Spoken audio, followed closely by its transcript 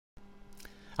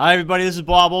Hi, everybody. This is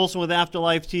Bob Olson with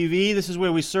Afterlife TV. This is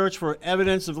where we search for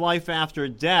evidence of life after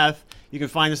death. You can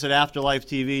find us at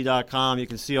afterlifetv.com. You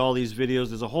can see all these videos.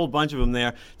 There's a whole bunch of them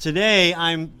there. Today,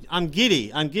 I'm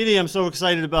giddy. I'm so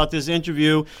excited about this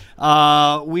interview.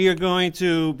 We are going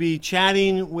to be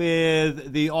chatting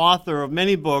with the author of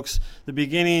many books. The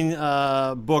beginning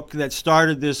book that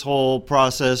started this whole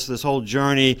process, this whole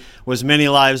journey, was Many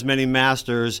Lives, Many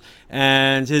Masters.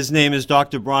 And his name is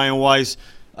Dr. Brian Weiss.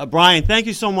 Brian, thank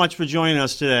you so much for joining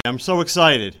us today. I'm so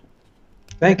excited.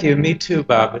 Thank you. Me too,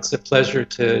 Bob. It's a pleasure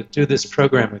to do this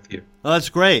program with you. Well, that's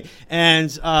great.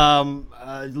 And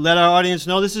let our audience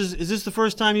know, is this the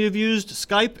first time you've used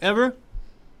Skype ever?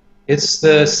 It's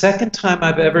the second time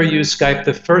I've ever used Skype,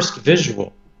 the first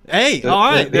visual. Hey,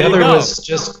 all right. The other was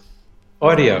just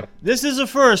audio. This is a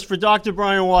first for Dr.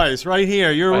 Brian Weiss right here.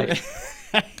 Right.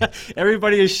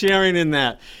 Everybody is sharing in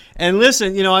that. And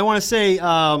listen, I want to say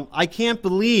I can't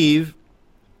believe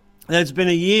that it's been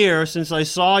a year since I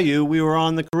saw you. We were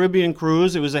on the Caribbean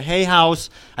cruise. It was a Hay House.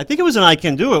 I think it was an I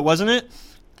Can Do It, wasn't it?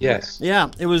 Yes.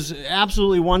 Yeah, it was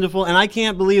absolutely wonderful. And I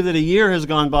can't believe that a year has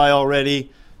gone by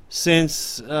already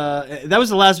since that was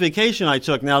the last vacation I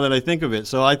took, now that I think of it.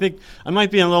 So I think I might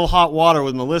be in a little hot water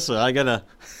with Melissa. I gotta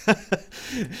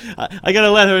I gotta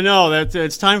let her know that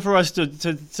it's time for us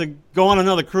to go on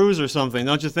another cruise or something,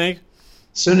 don't you think?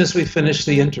 As soon as we finish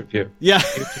the interview, yeah,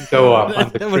 you can go off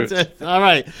on the cruise. All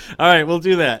right, we'll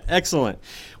do that. Excellent.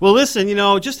 Well, listen,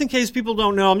 just in case people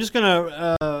don't know, I'm just going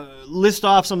to list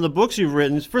off some of the books you've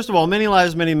written. First of all, Many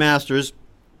Lives, Many Masters.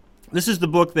 This is the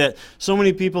book that so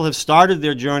many people have started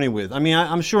their journey with. I mean,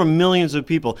 I'm sure millions of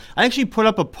people. I actually put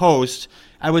up a post.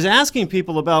 I was asking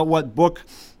people about what book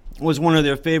was one of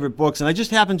their favorite books, and I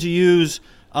just happened to use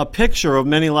a picture of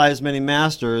Many Lives, Many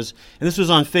Masters, and this was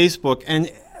on Facebook, and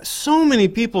so many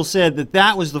people said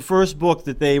that was the first book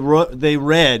that they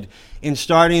read in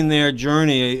starting their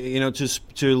journey,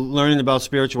 to learning about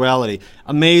spirituality.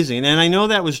 Amazing, and I know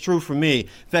that was true for me.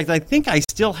 In fact, I think I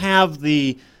still have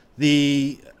the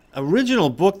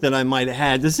original book that I might have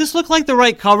had. Does this look like the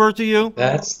right cover to you?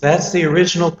 That's the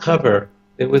original cover.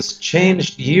 It was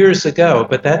changed years ago,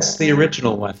 but that's the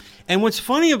original one. And what's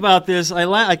funny about this,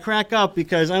 I crack up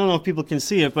because I don't know if people can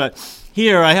see it, but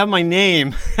here I have my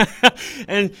name.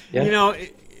 And, yeah.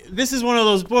 This is one of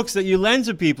those books that you lend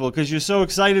to people because you're so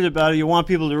excited about it, you want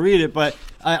people to read it. But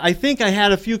I think I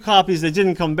had a few copies that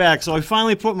didn't come back, so I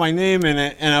finally put my name in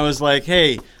it, and I was like,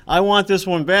 hey, I want this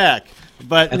one back.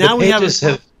 But and now the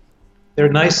pages they're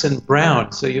nice and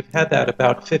brown, so you've had that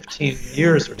about 15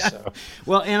 years or so.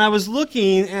 Well, and I was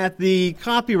looking at the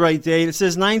copyright date. It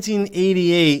says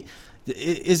 1988.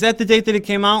 Is that the date that it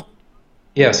came out?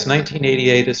 Yes,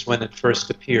 1988 is when it first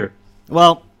appeared.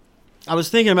 Well, I was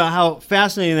thinking about how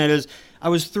fascinating that is. I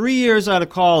was 3 years out of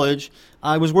college.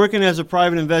 I was working as a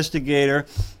private investigator.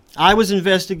 I was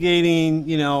investigating,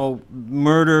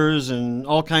 murders and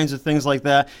all kinds of things like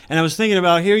that. And I was thinking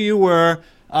about, here you were,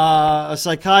 a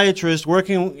psychiatrist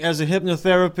working as a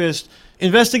hypnotherapist,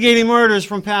 investigating murders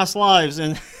from past lives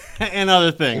and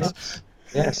other things.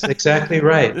 Yes, exactly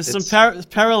right. There's some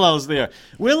parallels there.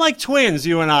 We're like twins,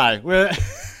 you and I.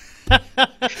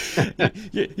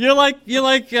 You're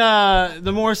like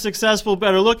the more successful,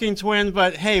 better-looking twin,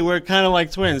 but hey, we're kind of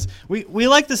like twins. We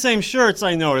like the same shirts,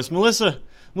 I noticed. Melissa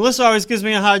always gives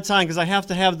me a hard time because I have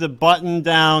to have the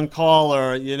button-down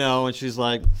collar, and she's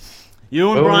like,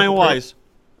 you and Brian Weiss.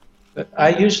 I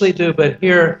usually do, but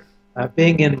here,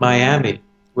 being in Miami,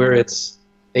 where it's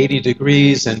 80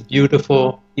 degrees and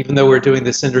beautiful, even though we're doing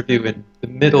this interview in the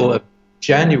middle of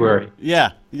January.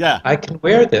 Yeah. I can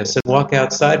wear this and walk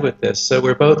outside with this, so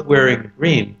we're both wearing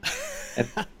green. And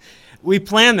we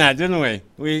planned that, didn't we?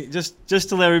 We just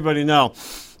to let everybody know.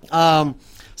 Some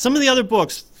of the other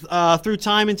books, Through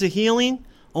Time into Healing,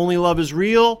 Only Love is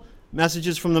Real,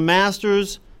 Messages from the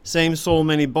Masters, Same Soul,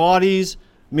 Many Bodies,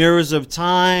 Mirrors of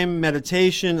Time,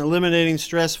 Meditation, Eliminating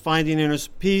Stress, Finding Inner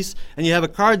Peace, and you have a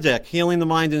card deck, Healing the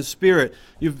Mind and Spirit.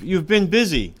 You've been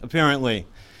busy, apparently.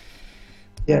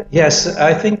 Yeah, yes,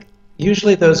 I think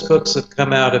usually those books have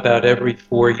come out about every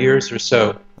 4 years or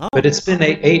so, but it's been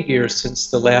 8 years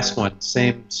since the last one,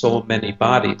 Same Soul, Many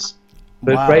Bodies.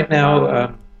 But Wow. Right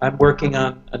now, I'm working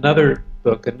on another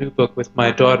book, a new book with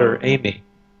my daughter, Amy,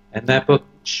 and that book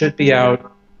should be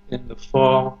out in the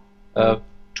fall of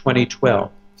 2012.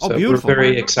 Oh, so beautiful. We're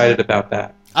very excited about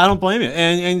that. I don't blame you,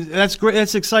 and that's great.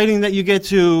 That's exciting that you get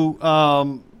to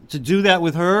do that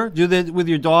with her, do that with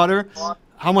your daughter.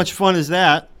 How much fun is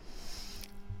that?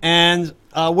 And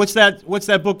what's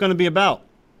that book going to be about?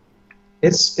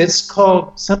 It's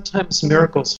called Sometimes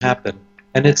Miracles Happen,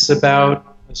 and it's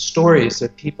about stories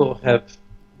that people have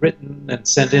written and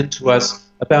sent in to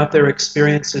us about their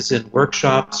experiences in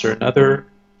workshops or in other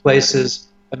places,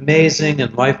 amazing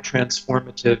and life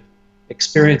transformative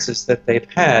experiences that they've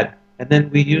had. And then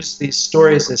we use these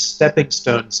stories as stepping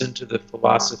stones into the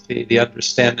philosophy, the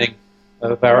understanding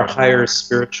of our higher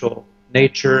spiritual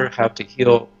nature, how to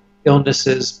heal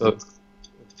illnesses, both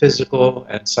physical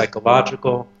and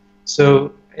psychological.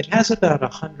 So it has about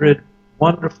 100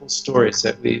 wonderful stories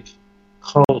that we've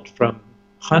culled from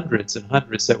hundreds and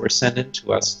hundreds that were sent in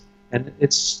to us. And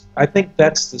I think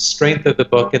that's the strength of the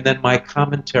book. And then my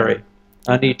commentary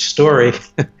on each story,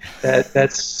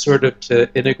 that's sort of to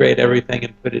integrate everything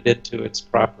and put it into its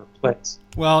proper place.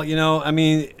 Well, I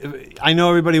mean, I know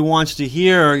everybody wants to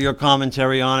hear your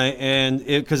commentary on it, and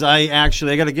because I got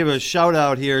to give a shout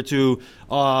out here to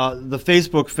the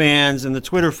Facebook fans and the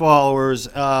Twitter followers.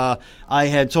 I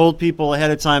had told people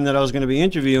ahead of time that I was going to be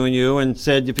interviewing you, and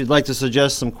said if you'd like to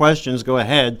suggest some questions, go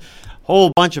ahead.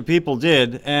 Whole bunch of people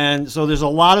did, and so there's a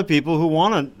lot of people who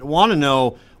want to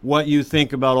know what you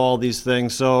think about all these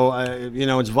things. So,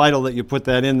 it's vital that you put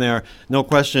that in there. No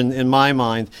question in my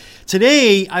mind.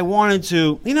 Today, I wanted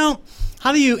to,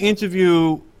 how do you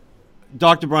interview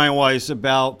Dr. Brian Weiss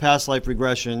about past life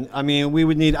regression? I mean, we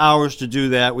would need hours to do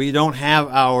that. We don't have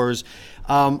hours.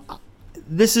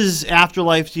 This is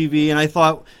Afterlife TV, and I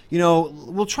thought,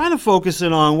 we'll try to focus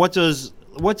in on what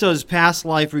does past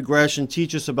life regression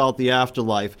teach us about the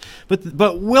afterlife?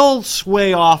 But we'll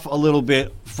sway off a little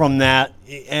bit from that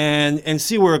and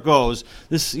see where it goes.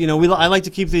 This, I like to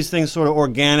keep these things sort of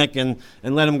organic and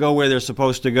let them go where they're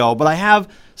supposed to go. But I have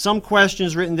some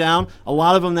questions written down, a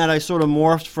lot of them that I sort of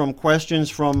morphed from questions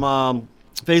from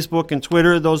Facebook and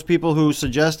Twitter, those people who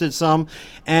suggested some.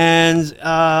 And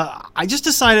I just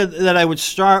decided that I would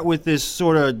start with this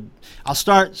I'll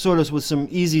start sort of with some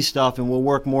easy stuff, and we'll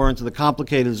work more into the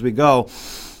complicated as we go.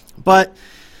 But,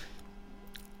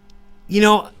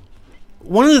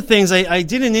 one of the things, I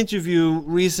did an interview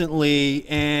recently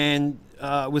and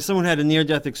with someone who had a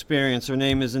near-death experience. Her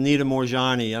name is Anita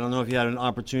Morjani. I don't know if you had an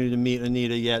opportunity to meet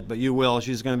Anita yet, but you will.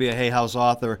 She's going to be a Hay House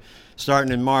author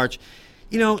starting in March.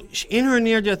 In her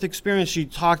near-death experience, she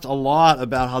talked a lot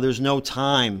about how there's no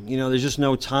time. There's just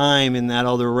no time in that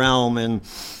other realm.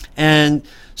 And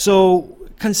so,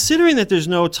 considering that there's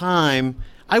no time,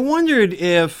 I wondered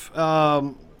if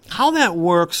how that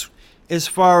works as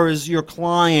far as your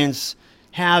clients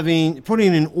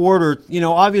putting in order.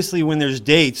 Obviously when there's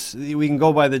dates, we can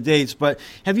go by the dates. But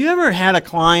have you ever had a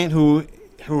client who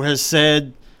has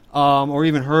said, or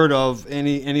even heard of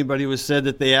anybody who has said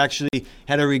that they actually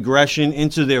had a regression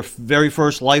into their very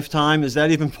first lifetime? Is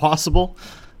that even possible?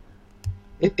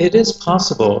 It is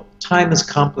possible. Time is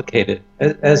complicated.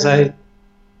 As I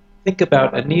think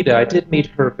about Anita, I did meet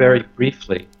her very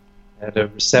briefly at a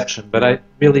reception, but I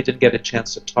really didn't get a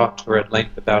chance to talk to her at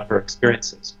length about her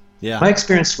experiences. Yeah. My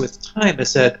experience with time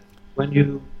is that when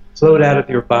you float out of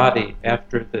your body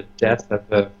after the death of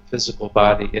a physical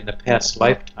body in a past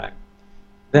lifetime,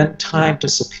 then time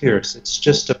disappears. It's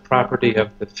just a property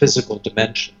of the physical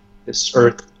dimension, this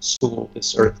earth school,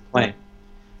 this earth plane.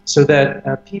 So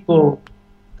that people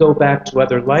go back to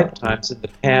other lifetimes in the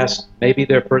past, maybe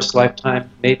their first lifetime,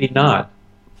 maybe not.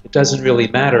 It doesn't really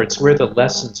matter. It's where the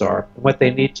lessons are and what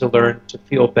they need to learn to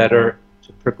feel better,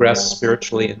 to progress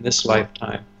spiritually in this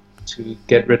lifetime, to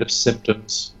get rid of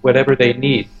symptoms, whatever they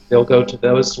need. They'll go to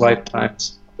those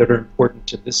lifetimes that are important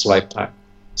to this lifetime.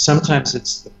 Sometimes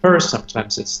it's the first,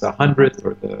 sometimes it's the 100th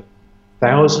or the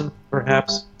 1,000th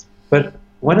perhaps. But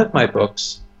one of my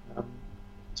books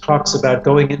talks about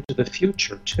going into the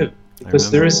future too.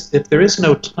 Because if there is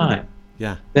no time,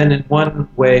 then in one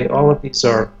way all of these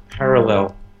are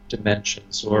parallel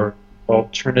dimensions or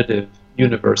alternative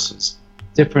universes,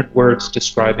 different words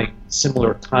describing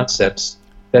similar concepts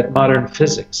that modern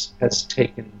physics has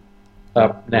taken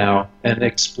up now and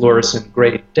explores in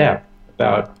great depth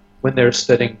about when they're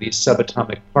studying these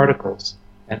subatomic particles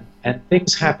and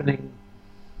things happening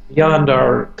beyond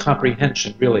our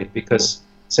comprehension, really, because,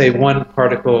 say, one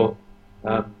particle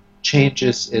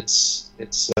changes its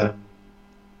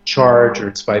charge or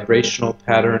its vibrational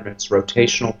pattern or its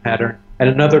rotational pattern, and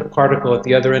another particle at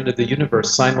the other end of the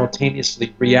universe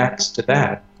simultaneously reacts to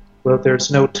that. Well,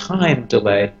 there's no time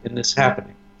delay in this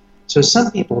happening. So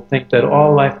some people think that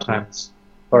all lifetimes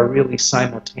are really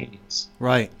simultaneous.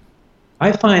 Right.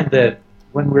 I find that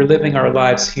when we're living our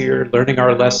lives here, learning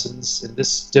our lessons in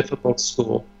this difficult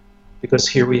school, because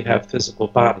here we have physical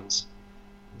bodies,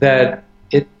 that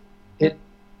it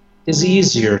is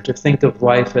easier to think of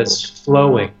life as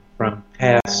flowing from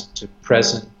past to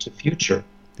present to future.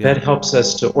 Yeah. That helps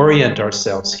us to orient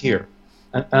ourselves here.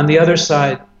 On the other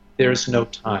side, there's no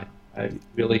time. I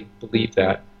really believe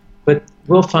that. but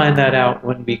we'll find that out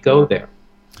when we go there.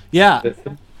 Yeah.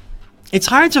 It's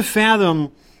hard to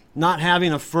fathom not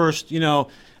having a first,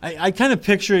 I kind of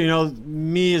picture,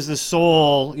 me as the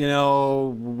soul,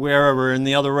 wherever in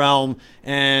the other realm,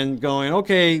 and going,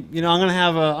 okay, I'm gonna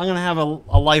have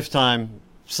a lifetime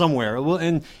somewhere.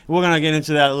 And we're gonna get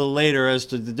into that a little later as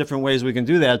to the different ways we can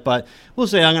do that. But we'll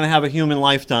say I'm gonna have a human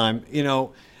lifetime.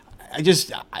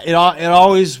 I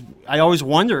always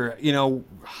wonder,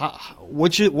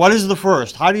 what is the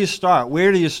first? How do you start?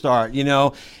 Where do you start?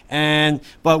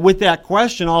 But with that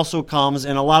question also comes,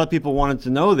 and a lot of people wanted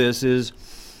to know this, is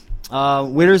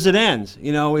where does it end?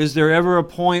 Is there ever a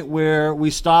point where we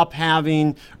stop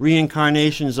having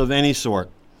reincarnations of any sort?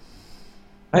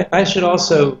 I should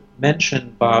also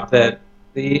mention, Bob, that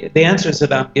the answers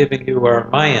that I'm giving you are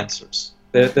my answers.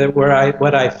 They're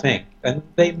what I think, and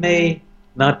they may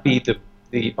not be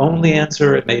the only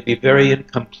answer. It may be very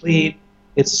incomplete.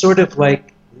 It's sort of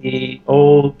like the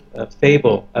old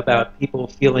fable about people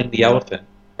feeling the elephant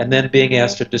and then being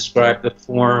asked to describe the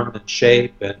form and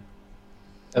shape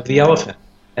of the elephant.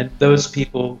 And those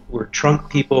people who are trunk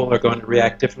people are going to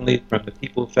react differently from the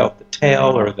people who felt the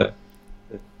tail or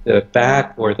the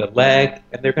back or the leg,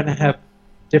 and they're going to have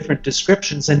different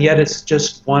descriptions, and yet it's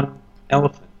just one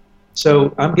elephant.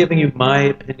 So I'm giving you my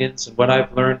opinions and what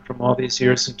I've learned from all these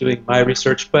years in doing my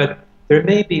research, but there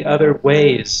may be other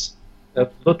ways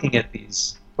of looking at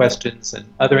these questions and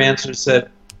other answers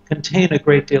that contain a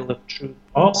great deal of truth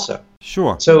also.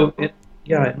 Sure. So, in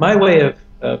my way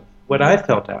of what I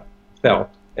felt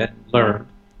and learned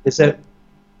is that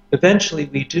eventually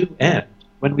we do end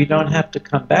when we don't have to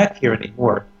come back here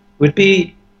anymore. It would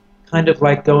be kind of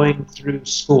like going through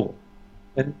school.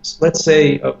 And let's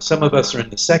say some of us are in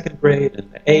the 2nd grade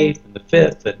and the 8th and the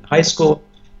 5th and high school,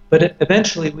 but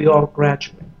eventually we all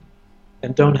graduate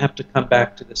and don't have to come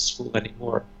back to this school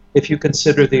anymore if you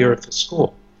consider the earth a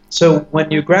school. So when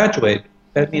you graduate,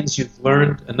 that means you've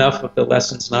learned enough of the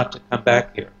lessons not to come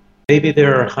back here. Maybe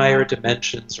there are higher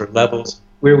dimensions or levels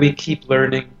where we keep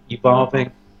learning,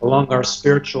 evolving along our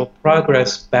spiritual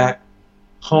progress back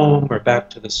home or back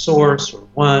to the source or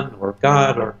one or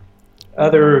God or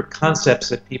other concepts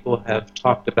that people have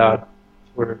talked about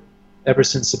ever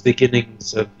since the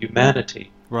beginnings of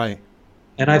humanity. Right.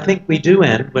 And I think we do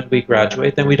end when we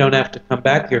graduate, then we don't have to come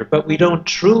back here. But we don't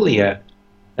truly end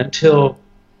until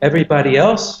everybody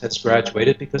else has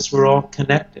graduated, because we're all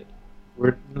connected.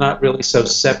 We're not really so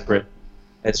separate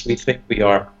as we think we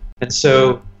are. And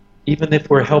so even if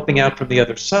we're helping out from the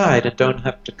other side and don't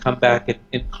have to come back and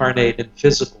incarnate in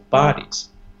physical bodies,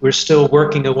 we're still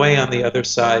working away on the other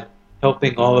side,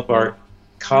 helping all of our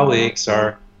colleagues,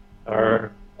 the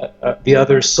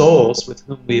other souls with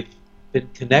whom we've been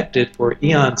connected for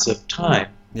eons of time.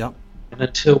 Yep. And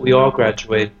until we all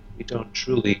graduate, we don't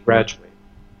truly graduate.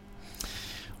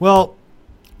 Well,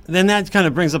 then that kind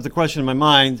of brings up the question in my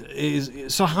mind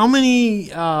is, so how many,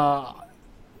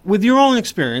 with your own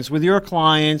experience, with your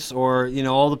clients or,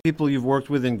 all the people you've worked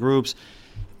with in groups,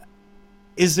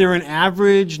 is there an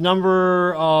average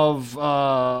number of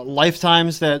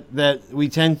lifetimes that we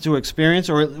tend to experience?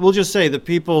 Or we'll just say the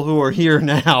people who are here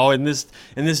now in this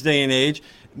day and age,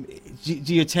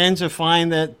 do you tend to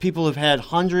find that people have had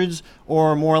hundreds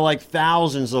or more like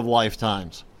thousands of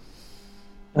lifetimes?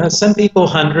 Some people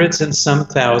hundreds and some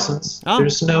thousands. Oh.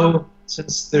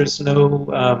 Since there's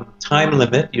no time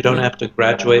limit, you don't have to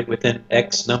graduate within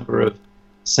X number of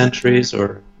centuries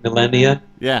or millennia.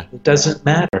 Yeah. It doesn't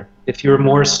matter. If you're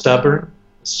more stubborn,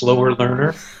 a slower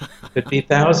learner, it could be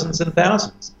thousands and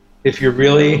thousands. If you're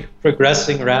really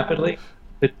progressing rapidly, it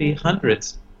could be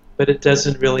hundreds. But it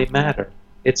doesn't really matter.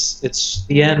 It's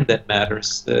the end that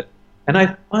matters. And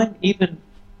I find even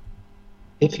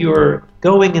if you're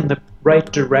going in the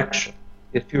right direction,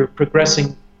 if you're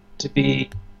progressing to be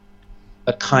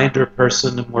a kinder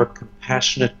person, a more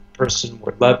compassionate person,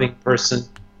 more loving person,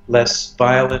 less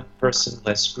violent person,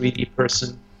 less greedy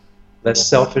person, less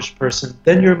selfish person,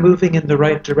 then you're moving in the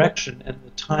right direction and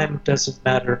the time doesn't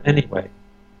matter anyway.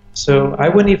 So I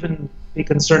wouldn't even be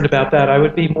concerned about that. I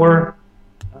would be more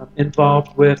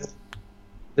involved with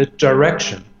the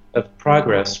direction of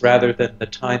progress rather than the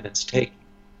time it's taking.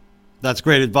 That's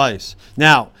great advice.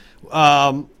 Now,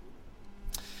 a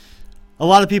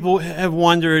lot of people have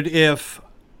wondered if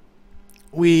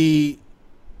we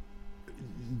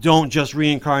don't just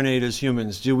reincarnate as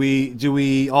humans. Do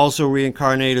we also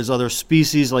reincarnate as other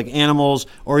species like animals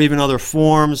or even other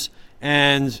forms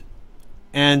and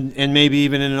maybe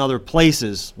even in other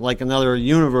places like another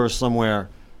universe somewhere?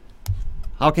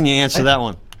 How can you answer that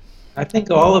one? I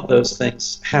think all of those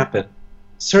things happen.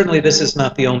 Certainly this is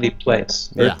not the only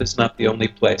place. Earth is not the only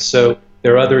place. So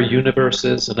There are other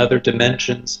universes and other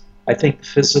dimensions, I think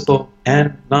physical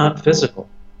and non-physical.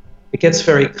 It gets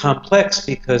very complex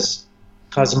because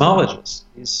cosmologists,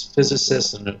 these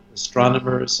physicists and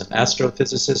astronomers and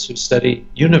astrophysicists who study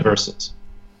universes,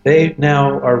 they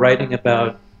now are writing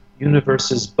about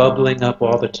universes bubbling up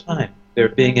all the time. There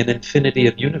being an infinity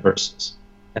of universes.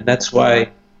 And that's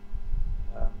why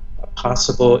a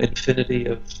possible infinity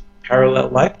of parallel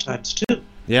lifetimes too.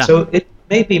 Yeah. So it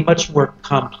may be much more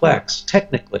complex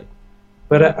technically,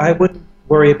 but I wouldn't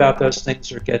worry about those things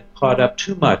or get caught up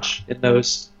too much in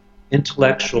those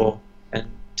intellectual and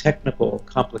technical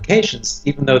complications,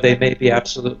 even though they may be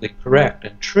absolutely correct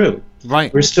and true.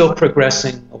 Right. We're still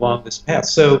progressing along this path.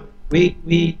 So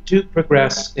we do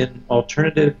progress in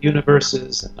alternative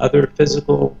universes and other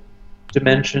physical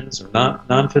dimensions or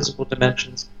non-physical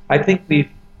dimensions. I think we've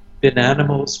been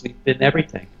animals, we've been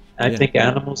everything. I think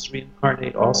animals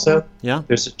reincarnate also. Yeah.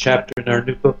 There's a chapter in our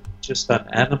new book just on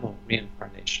animal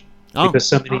reincarnation, because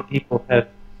so many people have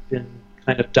been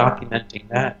kind of documenting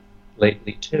that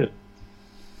lately too.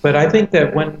 But I think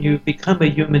that when you become a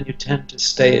human, you tend to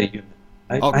stay a human.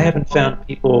 I haven't found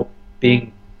people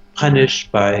being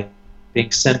punished by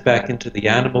being sent back into the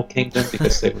animal kingdom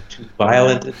because they were too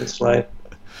violent in this life.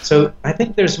 So I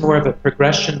think there's more of a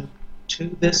progression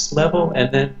to this level,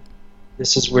 and then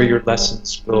this is where your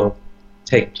lessons will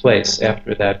take place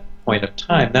after that point of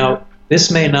time. Now,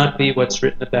 this may not be what's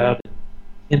written about in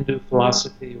Hindu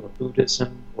philosophy or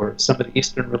Buddhism or some of the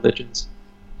Eastern religions,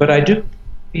 but I do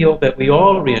feel that we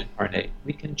all reincarnate.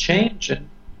 We can change in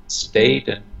state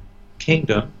and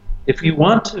kingdom. If you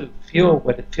want to feel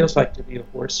what it feels like to be a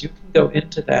horse, you can go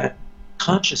into that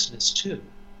consciousness too,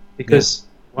 because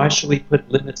why should we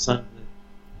put limits on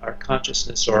our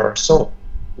consciousness or our soul?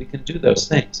 We can do those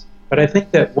things. But I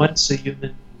think that once a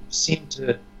human, you seem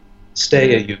to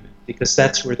stay a human, because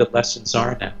that's where the lessons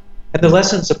are now. And the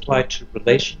lessons apply to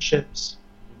relationships.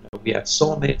 You know, we have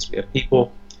soulmates, we have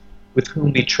people with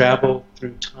whom we travel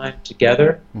through time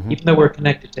together. Mm-hmm. Even though we're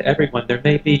connected to everyone, there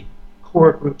may be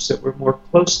core groups that we're more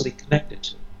closely connected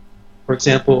to. For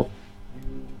example,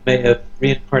 you may have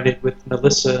reincarnated with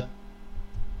Melissa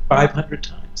 500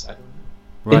 times, I don't know.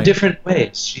 Right. In different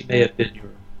ways. She may have been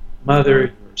your mother,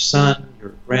 your son,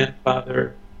 your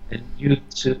grandfather, and you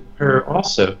to her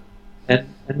also. And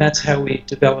that's how we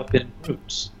develop in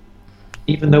groups,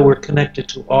 even though we're connected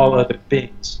to all other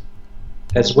beings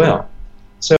as well.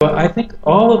 So I think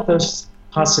all of those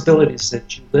possibilities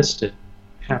that you listed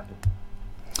happen.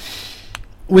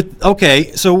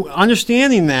 So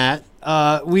understanding that,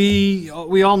 we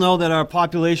all know that our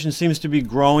population seems to be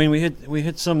growing. We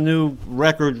hit some new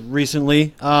record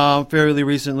recently, fairly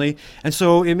recently, and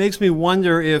so it makes me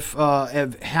wonder if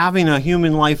having a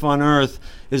human life on Earth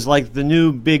is like the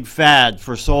new big fad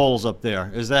for souls up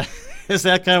there. Is that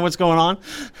kind of what's going on?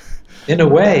 In a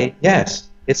way, yes.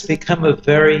 It's become a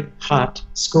very hot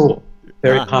school,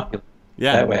 very popular.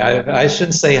 Yeah. That way. I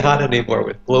shouldn't say hot anymore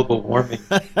with global warming,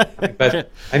 but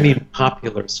I mean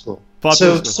popular school.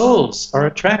 So souls are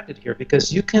attracted here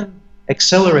because you can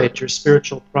accelerate your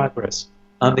spiritual progress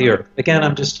on the earth. Again,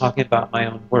 I'm just talking about my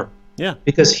own work. Yeah.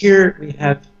 Because here we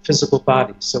have physical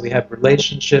bodies. So we have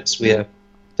relationships, we have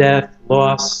death,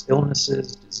 loss,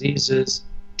 illnesses, diseases,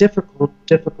 difficult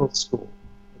school.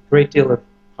 A great deal of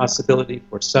possibility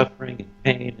for suffering and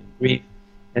pain and grief.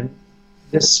 And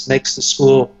this makes the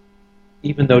school,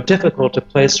 even though difficult, a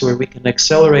place where we can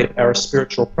accelerate our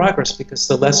spiritual progress because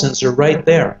the lessons are right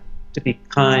there. To be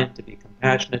kind, to be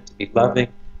compassionate, to be loving,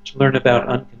 to learn about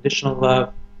unconditional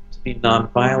love, to be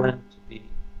nonviolent, to be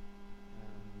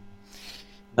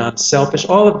non-selfish,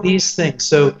 all of these things.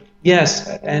 So, yes,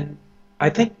 and I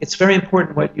think it's very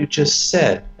important what you just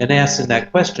said and asked in that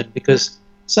question, because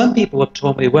some people have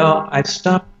told me, well, I've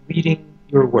stopped reading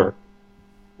your work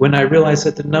when I realized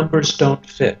that the numbers don't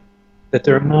fit, that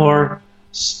there are more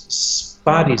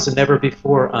bodies than ever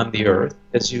before on the earth,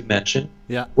 as you mentioned.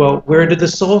 Yeah. Well, where did the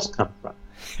souls come from?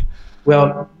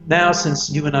 Well, now since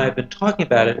you and I have been talking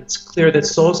about it, it's clear that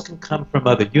souls can come from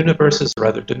other universes or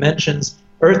other dimensions.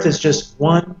 Earth is just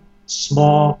one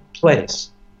small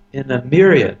place in a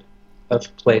myriad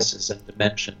of places and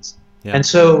dimensions. Yeah. And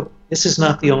so this is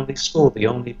not the only school, the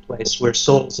only place where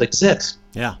souls exist.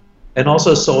 Yeah. And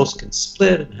also souls can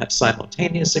split and have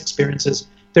simultaneous experiences.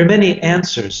 There are many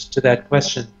answers to that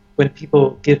question. When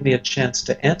people give me a chance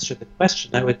to answer the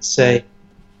question, I would say,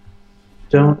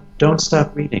 don't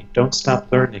stop reading, don't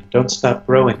stop learning, don't stop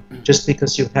growing, just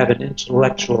because you have an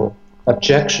intellectual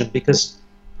objection, because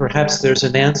perhaps there's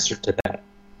an answer to that.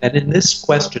 And in this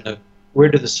question of where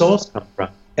do the souls come from,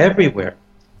 everywhere,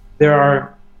 the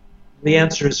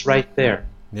answer is right there.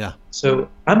 Yeah. So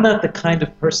I'm not the kind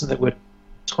of person that would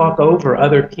talk over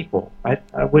other people.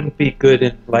 I wouldn't be good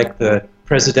in like the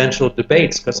presidential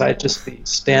debates because I'd just be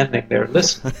standing there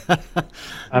listening.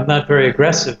 I'm not very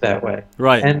aggressive that way.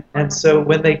 Right. And so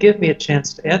when they give me a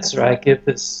chance to answer, I give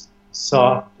this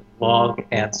soft and long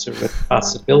answer with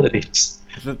possibilities.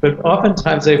 But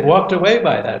oftentimes they've walked away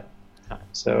by that time.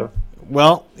 So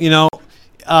well, but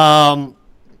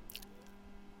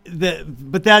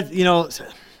that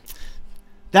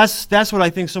that's what I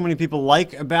think so many people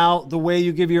like about the way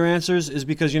you give your answers, is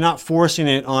because you're not forcing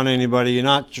it on anybody.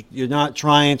 You're not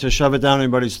trying to shove it down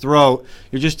anybody's throat.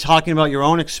 You're just talking about your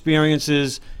own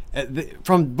experiences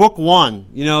from book one.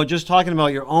 Just talking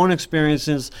about your own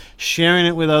experiences, sharing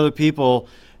it with other people,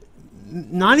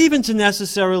 not even to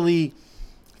necessarily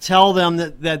tell them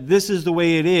that this is the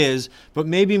way it is, but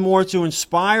maybe more to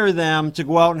inspire them to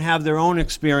go out and have their own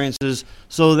experiences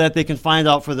so that they can find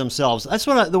out for themselves. That's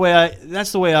the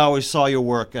way I always saw your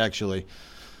work, actually.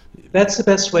 That's the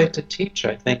best way to teach,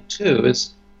 I think, too,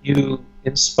 is you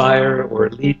inspire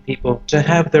or lead people to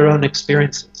have their own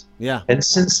experiences. Yeah. And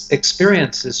since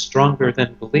experience is stronger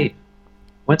than belief,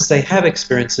 once they have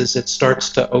experiences, it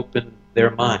starts to open their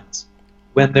minds.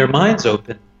 When their minds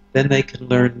open, then they can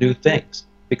learn new things,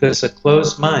 because a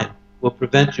closed mind will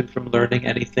prevent you from learning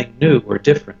anything new or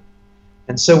different.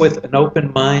 And so with an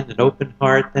open mind, an open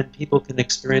heart, then people can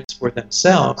experience for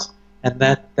themselves, and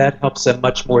that helps them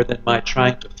much more than my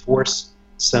trying to force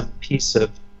some piece of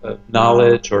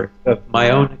knowledge or of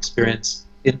my own experience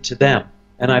into them.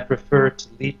 And I prefer to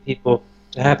lead people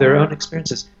to have their own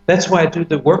experiences. That's why I do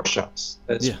the workshops,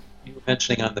 as you were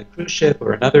mentioning on the cruise ship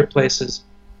or in other places,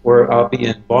 or I'll be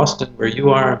in Boston where you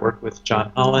are and work with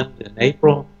John Holland in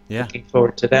April. Yeah. Looking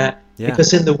forward to that. Yeah.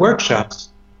 Because in the workshops,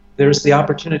 there's the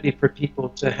opportunity for people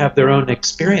to have their own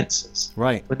experiences.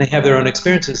 Right. When they have their own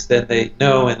experiences, then they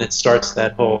know, and it starts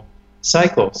that whole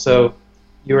cycle. So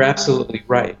you're absolutely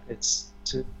right. It's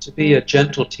to be a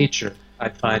gentle teacher, I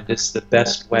find, is the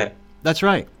best way. That's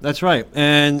right. That's right.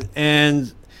 And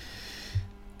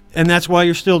that's why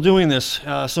you're still doing this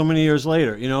so many years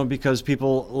later, because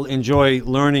people enjoy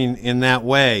learning in that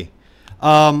way.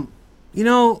 I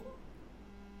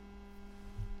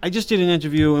just did an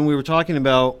interview, and we were talking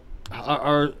about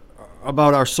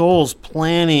our souls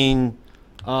planning,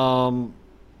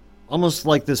 almost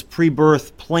like this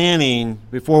pre-birth planning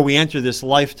before we enter this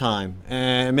lifetime,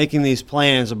 and making these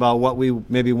plans about what we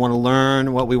maybe want to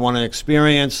learn, what we want to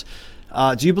experience.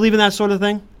 Do you believe in that sort of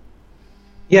thing?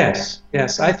 Yes.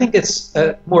 I think it's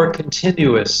a more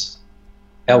continuous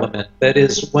element. That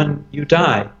is, when you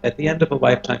die, at the end of a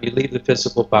lifetime, you leave the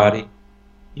physical body,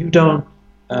 you don't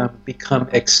become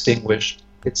extinguished.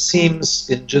 It seems,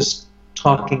 in just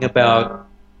talking about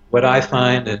what I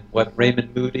find and what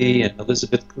Raymond Moody and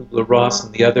Elizabeth Kubler-Ross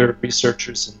and the other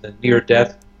researchers in the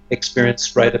near-death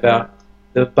experience write about,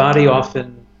 the body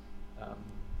often,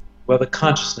 the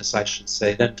consciousness, I should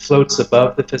say, then floats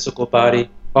above the physical body.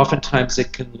 Oftentimes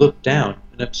it can look down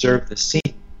and observe the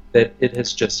scene that it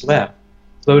has just left.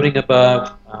 Floating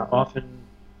above, often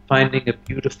finding a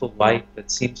beautiful light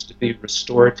that seems to be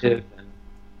restorative and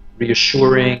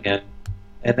reassuring, and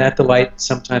that the light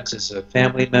sometimes is a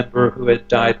family member who had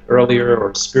died earlier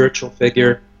or a spiritual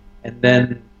figure, and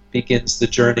then begins the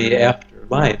journey after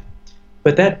life.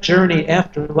 But that journey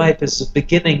after life is the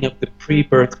beginning of the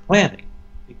pre-birth planning,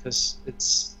 because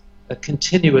it's a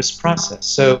continuous process.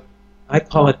 So I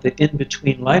call it the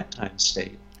in-between lifetime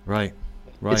state. Right.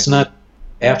 It's not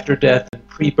after death, and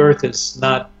pre-birth is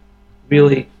not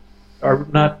really, are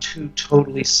not two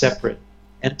totally separate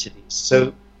entities.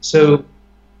 So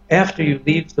after you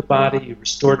leave the body, you're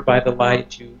restored by the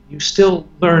light, you still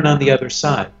learn on the other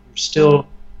side. You're still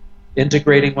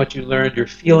integrating what you learned. You're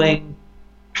feeling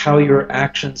how your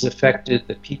actions affected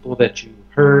the people that you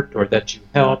hurt or that you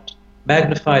helped,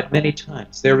 magnified many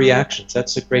times, their reactions.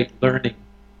 That's a great learning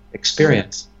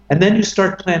experience. And then you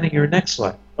start planning your next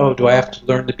life. Oh, do I have to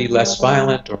learn to be less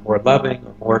violent or more loving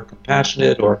or more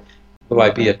compassionate, or will I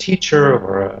be a teacher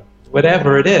or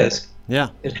whatever it is? Yeah.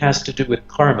 It has to do with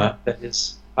karma, that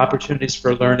is opportunities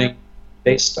for learning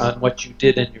based on what you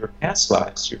did in your past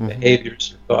lives, your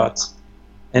behaviors, your thoughts,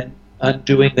 and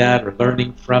undoing that or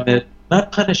learning from it.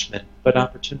 Not punishment, but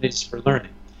opportunities for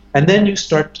learning. And then you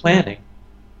start planning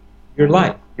your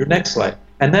life, your next life.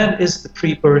 And that is the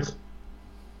pre-birth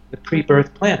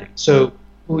planning. So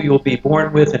who you'll be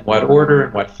born with, in what order,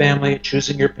 in what family,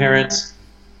 choosing your parents.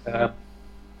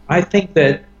 I think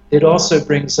that it also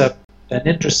brings up an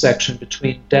intersection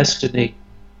between destiny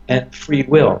and free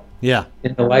will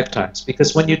in the lifetimes.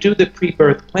 Because when you do the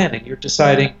pre-birth planning, you're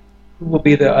deciding who will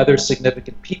be the other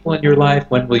significant people in your life,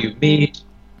 when will you meet,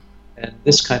 and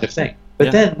this kind of thing.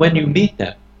 But then when you meet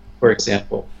them, for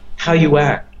example, how you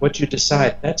act, what you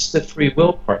decide, that's the free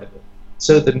will part of it.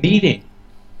 So the meeting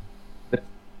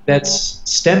that's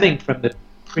stemming from the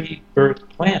pre-birth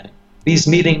planning, these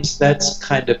meetings, that's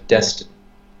kind of destiny.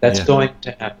 That's going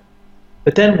to happen.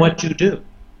 But then what do?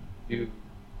 You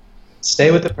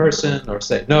stay with the person or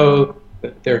say, no,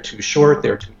 they're too short,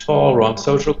 they're too tall, wrong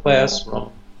social class,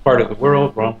 wrong part of the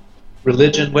world, wrong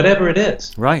religion, whatever it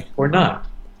is, right, or not.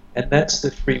 And that's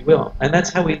the free will. And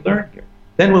that's how we learn here.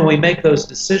 Then when we make those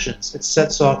decisions, it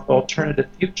sets off alternative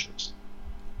futures.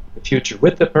 The future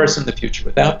with the person, the future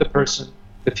without the person,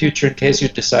 the future in case you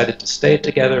decided to stay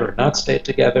together or not stay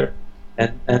together.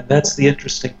 And that's the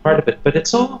interesting part of it. But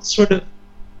it's all sort of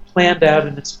planned out,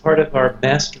 and it's part of our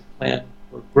master plan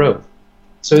for growth.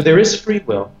 So there is free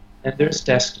will, and there's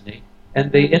destiny,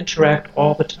 and they interact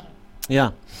all the time.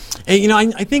 Yeah. And,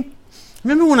 I think,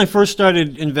 remember when I first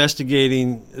started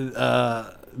investigating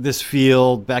this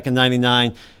field back in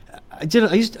 '99,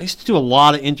 I used to do a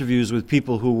lot of interviews with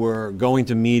people who were going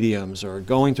to mediums or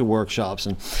going to workshops,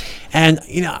 and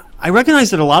I recognize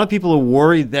that a lot of people are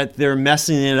worried that they're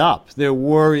messing it up. They're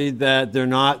worried that they're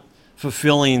not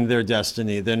fulfilling their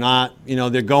destiny. They're not,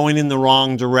 they're going in the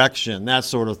wrong direction, that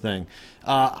sort of thing.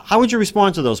 How would you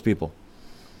respond to those people?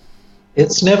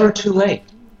 It's never too late.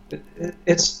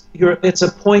 It's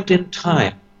a point in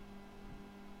time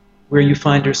where you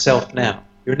find yourself now.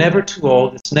 You're never too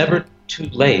old. It's never too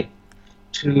late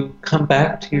to come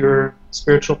back to your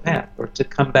spiritual path or to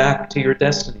come back to your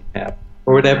destiny path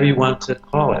or whatever you want to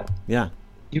call it. Yeah.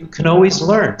 You can always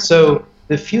learn. So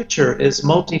the future is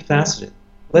multifaceted.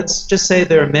 Let's just say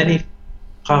there are many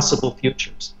possible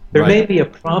futures. There may be a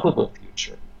probable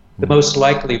future, the most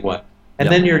likely one. And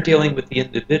then you're dealing with the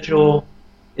individual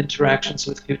interactions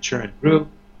with future and group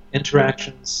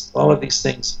interactions. All of these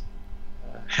things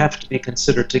have to be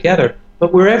considered together.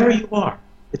 But wherever you are,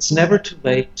 it's never too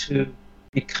late to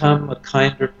become a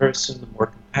kinder person, a more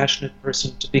compassionate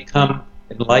person, to become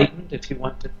enlightened, if you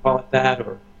want to call it that,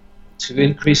 or to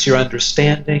increase your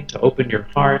understanding, to open your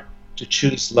heart, to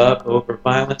choose love over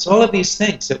violence, all of these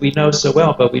things that we know so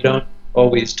well, but we don't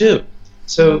always do.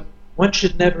 So one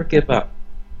should never give up.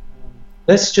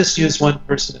 Let's just use one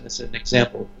person as an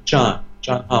example, John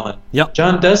Holland. Yep.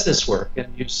 John does this work, and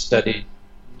you studied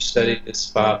this,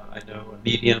 Bob, I know,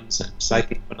 mediums and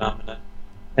psychic phenomena.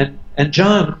 And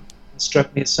John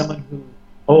struck me as someone who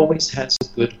always has a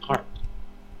good heart.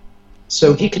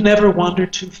 So he can never wander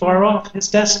too far off his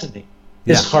destiny.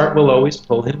 His heart will always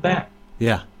pull him back.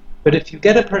 Yeah. But if you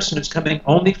get a person who's coming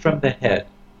only from the head,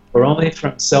 or only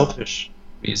from selfish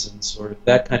reasons, or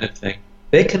that kind of thing,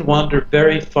 they can wander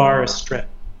very far astray.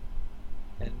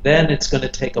 And then it's going to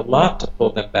take a lot to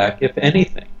pull them back, if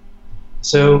anything.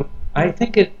 So I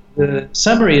think the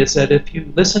summary is that if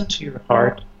you listen to your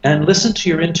heart and listen to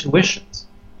your intuitions,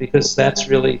 because that's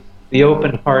really the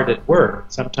open heart at work,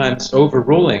 sometimes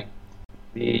overruling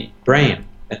the brain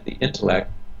and the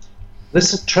intellect.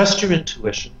 Listen, trust your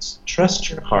intuitions, trust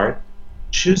your heart,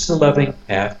 choose the loving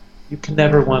path. You can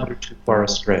never wander too far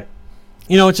astray.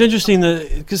 It's interesting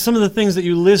because some of the things that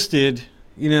you listed,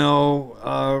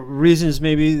 reasons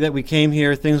maybe that we came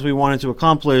here, things we wanted to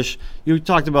accomplish. You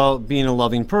talked about being a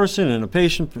loving person and a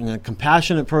patient and a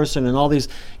compassionate person and all these.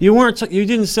 You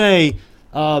didn't say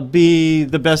be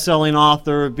the best-selling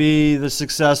author, be the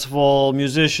successful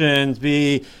musician,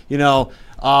 be,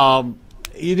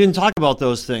 you didn't talk about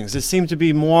those things. It seemed to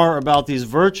be more about these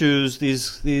virtues,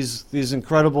 these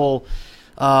incredible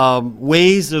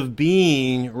ways of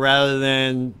being, rather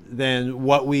than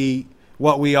what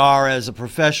we are as a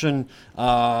profession,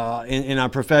 in our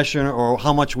profession, or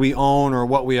how much we own, or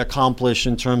what we accomplish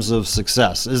in terms of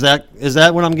success. Is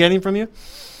that what I'm getting from you?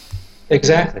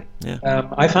 Exactly. Yeah.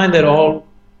 I find that all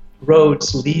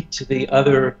roads lead to the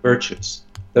other virtues,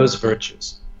 those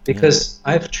virtues. Because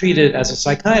I've treated, as a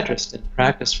psychiatrist in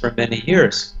practice for many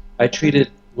years, I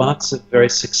treated lots of very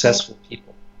successful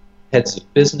people, heads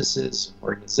of businesses, and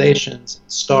organizations,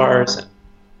 and stars, and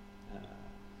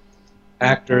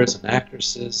actors and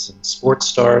actresses, and sports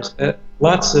stars,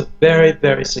 lots of very,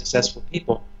 very successful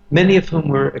people, many of whom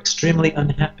were extremely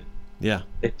unhappy. Yeah.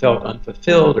 They felt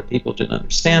unfulfilled, or people didn't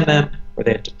understand them, or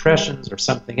they had depressions or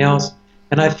something else.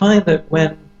 And I find that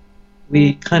when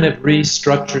we kind of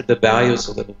restructure the values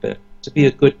a little bit to be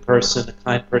a good person, a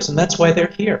kind person, that's why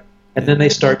they're here. And then they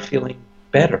start feeling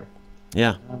better.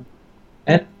 Yeah.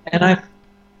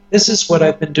 This is what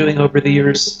I've been doing over the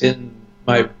years in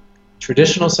my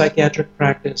traditional psychiatric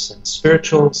practice and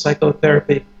spiritual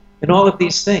psychotherapy and all of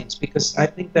these things, because I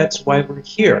think that's why we're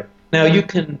here. Now, you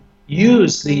can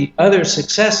use the other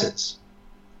successes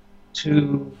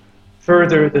to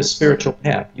further the spiritual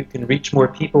path. You can reach more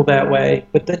people that way,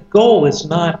 but the goal is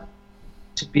not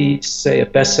to be, say, a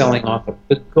best-selling author.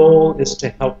 The goal is to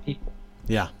help people.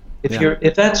 Yeah.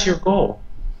 If that's your goal,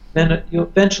 then you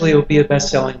eventually will be a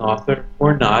best-selling author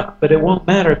or not, but it won't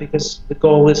matter because the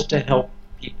goal is to help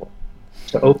people,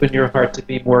 to open your heart, to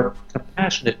be more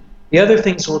compassionate. The other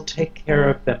things will take care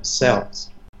of themselves.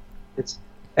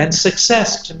 And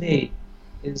success to me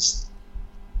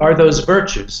are those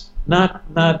virtues, not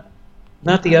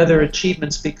the other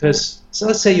achievements. Because so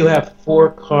let's say you have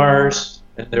 4 cars,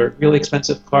 and they're really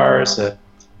expensive cars, a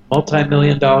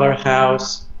multi-million-dollar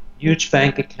house, huge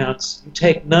bank accounts. You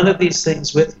take none of these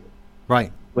things with you.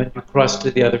 Right. When you cross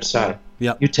to the other side.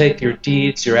 Yep. You take your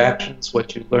deeds, your actions,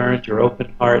 what you learned, your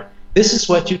open heart. This is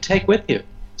what you take with you.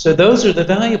 So those are the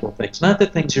valuable things, not the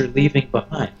things you're leaving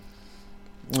behind.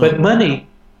 But money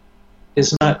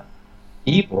is not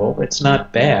evil. It's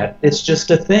not bad. It's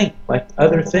just a thing, like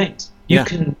other things. You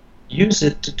can use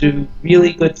it to do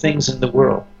really good things in the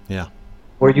world. Yeah.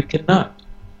 Or you cannot.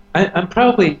 I'm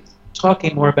probably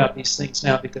talking more about these things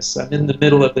now because I'm in the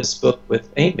middle of this book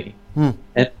with Amy.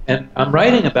 And I'm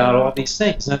writing about all these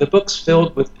things. Now, the book's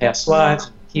filled with past lives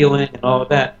and healing and all of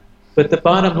that. But the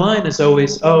bottom line is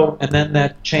always, and then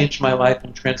that changed my life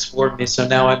and transformed me. So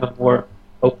now I'm a more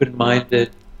open-minded,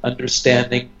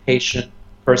 understanding, patient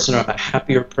person. I'm a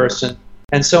happier person.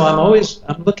 And so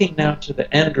I'm looking now to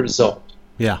the end result.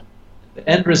 Yeah. The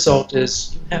end result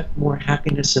is you have more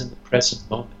happiness in the present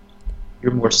moment.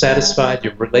 You're more satisfied.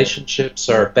 Your relationships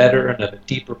are better and of a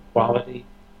deeper quality.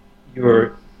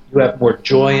 You have more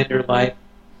joy in your life.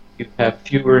 You have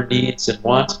fewer needs and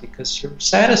wants because you're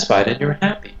satisfied and you're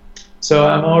happy. So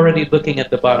I'm already looking at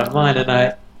the bottom line, and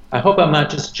I hope I'm not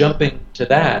just jumping to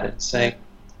that and saying,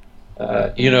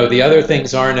 the other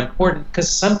things aren't important, because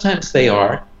sometimes they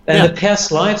are. And the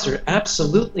past lives are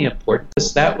absolutely important,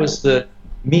 because that was the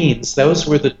means, those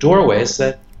were the doorways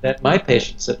that my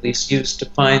patients at least used to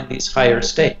find these higher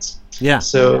states. Yeah.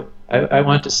 So I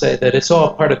want to say that it's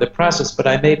all part of the process, but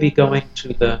I may be going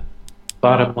to the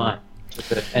bottom line,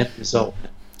 to the end result.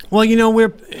 Well,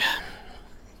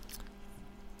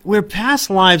 where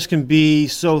past lives can be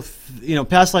so,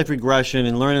 past life regression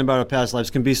and learning about our past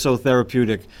lives can be so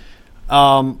therapeutic.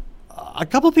 A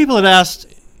couple of people had asked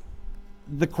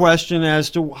the question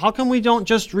as to how come we don't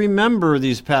just remember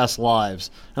these past lives,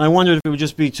 and I wondered if it would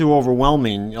just be too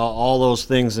overwhelming, all those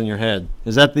things in your head.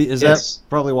 Is that that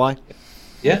probably why?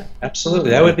 Yeah,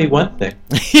 absolutely. That would be one thing.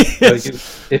 Yes.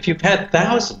 So if you've had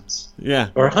thousands,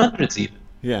 or hundreds even,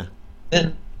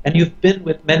 then and you've been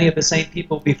with many of the same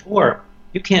people before,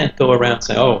 you can't go around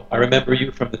saying, "Oh, I remember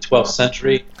you from the 12th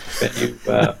century, and you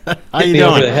hit me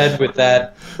over the head with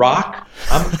that rock.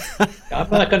 I'm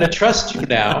not going to trust you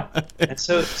now." And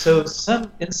so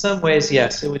in some ways,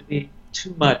 yes, it would be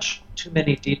too much, too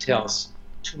many details,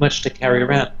 too much to carry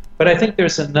around. But I think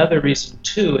there's another reason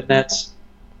too, and that's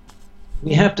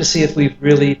we have to see if we've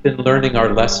really been learning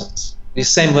our lessons. These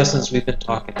same lessons we've been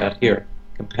talking about here: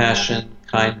 compassion,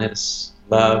 kindness,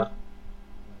 love.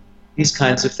 These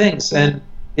kinds of things. And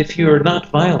if you are not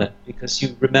violent because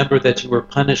you remember that you were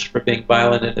punished for being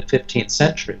violent in the 15th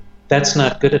century, that's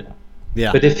not good enough.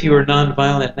 Yeah. But if you are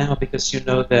nonviolent now because you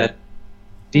know that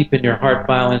deep in your heart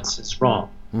violence is wrong,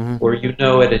 or you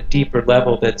know at a deeper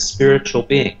level that spiritual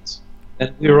beings,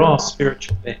 and we are all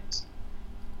spiritual beings,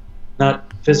 not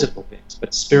physical beings,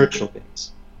 but spiritual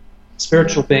beings.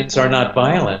 Spiritual beings are not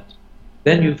violent,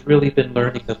 then you've really been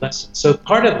learning the lesson. So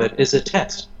part of it is a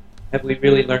test. Have we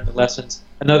really learned the lessons?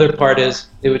 Another part is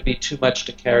it would be too much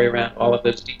to carry around all of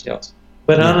those details.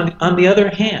 But on the other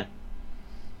hand,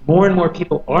 more and more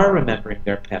people are remembering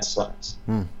their past lives.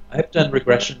 I've done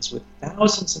regressions with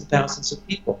thousands and thousands of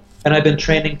people, and I've been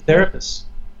training therapists.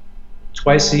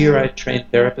 Twice a year I train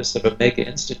therapists at Omega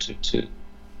Institute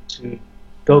to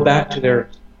go back to their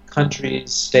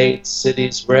countries, states,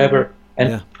 cities, wherever,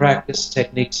 and practice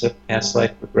techniques of past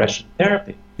life regression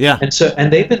therapy. Yeah.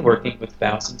 And they've been working with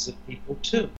thousands of people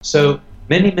too. So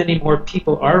many, many more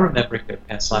people are remembering their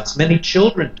past lives. Many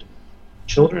children do.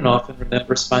 Children often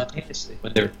remember spontaneously.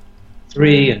 When they're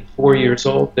 3 and 4 years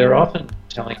old, they're often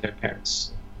telling their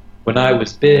parents, "When I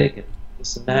was big and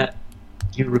this and that,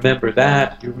 do you remember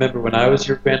that? Do you remember when I was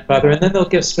your grandfather?" And then they'll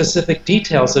give specific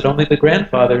details that only the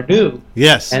grandfather knew.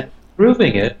 Yes. And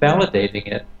proving it, validating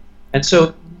it. And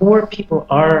so more people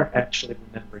are actually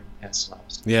remembering past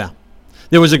lives. Yeah.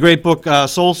 There was a great book,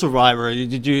 Soul Survivor.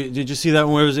 Did you see that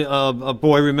one where it was a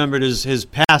boy remembered his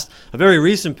past, a very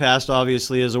recent past,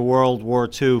 obviously, as a World War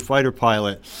II fighter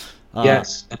pilot.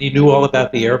 Yes, and he knew all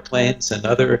about the airplanes and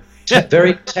other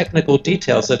very technical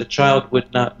details that a child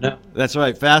would not know. That's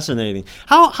right. Fascinating.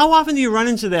 How often do you run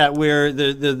into that where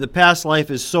the past life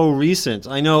is so recent?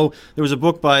 I know there was a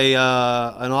book by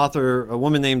an author, a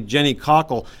woman named Jenny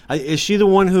Cockle. Is she the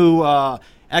one who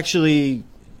actually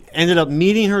ended up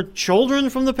meeting her children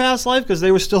from the past life because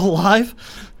they were still alive?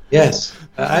 Yes,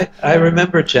 I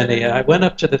remember Jenny. I went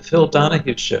up to the Phil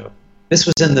Donahue show. This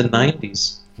was in the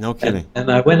 90s. No kidding.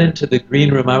 And I went into the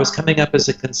green room. I was coming up as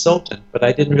a consultant, but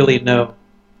I didn't really know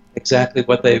exactly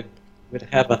what they would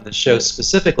have on the show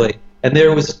specifically. And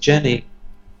there was Jenny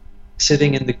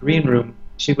sitting in the green room.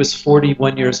 She was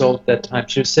 41 years old at that time.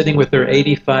 She was sitting with her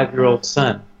 85-year-old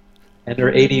son and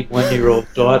her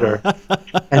 81-year-old daughter,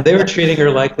 and they were treating her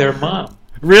like their mom.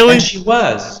 Really? And she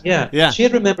was, yeah. She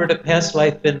had remembered a past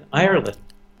life in Ireland,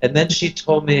 and then she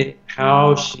told me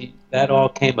how that all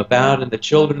came about, and the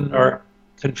children are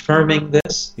confirming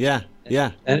this. Yeah.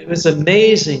 And it was an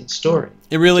amazing story.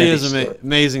 It really Jenny's is an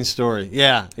amazing story.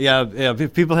 Yeah.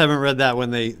 If people haven't read that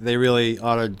one, they really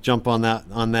ought to jump on that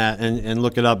and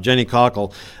look it up. Jenny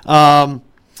Cockle. I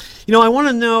want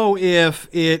to know if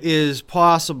it is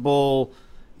possible.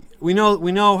 We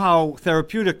know how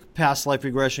therapeutic past life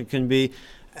regression can be.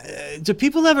 Do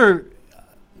people ever?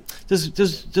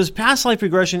 Does past life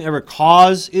regression ever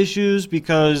cause issues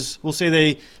because we'll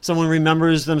say someone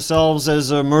remembers themselves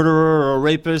as a murderer or a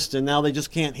rapist and now they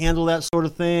just can't handle that sort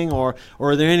of thing, or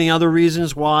are there any other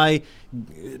reasons why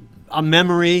a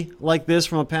memory like this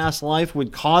from a past life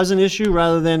would cause an issue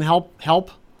rather than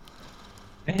help?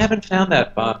 I haven't found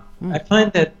that, Bob. I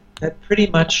find that pretty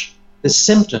much the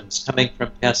symptoms coming from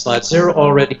past lives, they're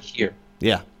already here.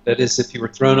 Yeah. That is, if you were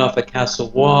thrown off a castle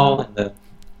wall in the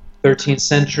 13th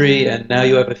century and now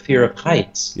you have a fear of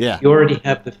heights, you already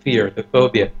have the fear, the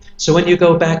phobia. So when you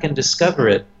go back and discover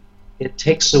it, it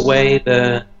takes away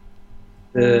the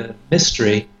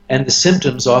mystery, and the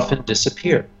symptoms often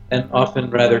disappear, and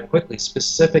often rather quickly,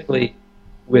 specifically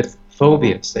with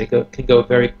phobias. They can go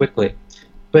very quickly.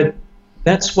 But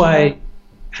that's why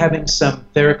having some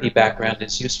therapy background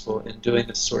is useful in doing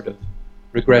this sort of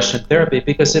regression therapy,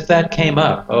 because if that came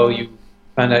up, you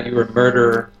found out you were a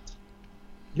murderer,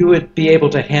 you would be able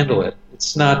to handle it.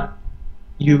 It's not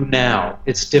you now.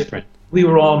 It's different. We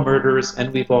were all murderers,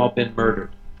 and we've all been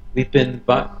murdered. We've been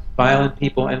violent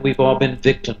people, and we've all been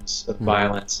victims of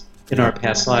violence in our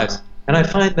past lives. And I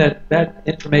find that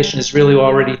information is really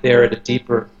already there at a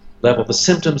deeper level. The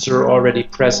symptoms are already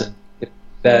present. If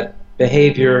that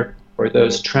behavior or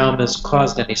those traumas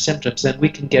caused any symptoms, then we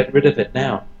can get rid of it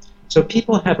now. So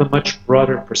people have a much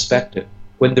broader perspective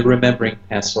when they're remembering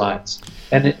past lives.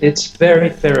 And it's very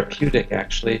therapeutic,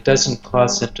 actually. It doesn't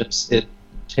cause symptoms. It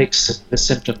takes the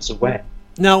symptoms away.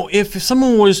 Now, if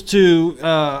someone was to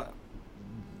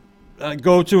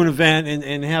go to an event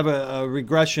and have a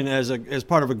regression as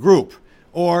part of a group,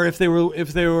 or if they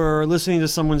were listening to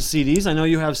someone's CDs, I know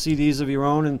you have CDs of your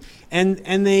own,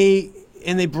 and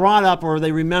they brought up or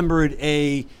they remembered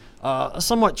a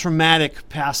somewhat traumatic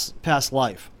past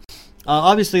life.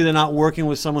 Obviously, they're not working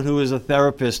with someone who is a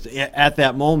therapist at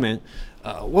that moment.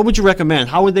 What would you recommend?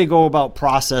 How would they go about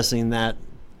processing that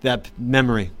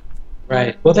memory?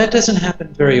 Right. Well, that doesn't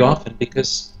happen very often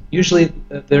because usually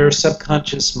their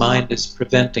subconscious mind is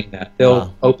preventing that.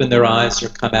 They'll open their eyes or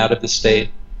come out of the state.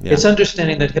 Yeah. It's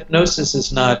understanding that hypnosis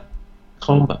is not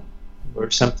coma or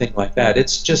something like that.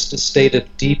 It's just a state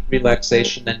of deep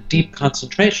relaxation and deep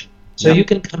concentration. So you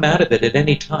can come out of it at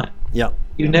any time. Yeah.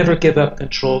 You never give up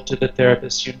control to the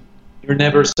therapist. You're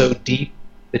never so deep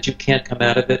that you can't come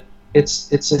out of it.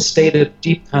 It's a state of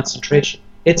deep concentration.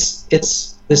 It's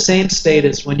the same state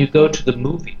as when you go to the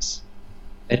movies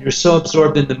and you're so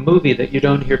absorbed in the movie that you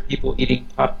don't hear people eating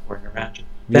popcorn around you.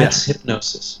 That's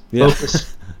hypnosis.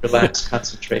 Focus, relaxed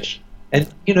concentration.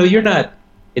 And you're not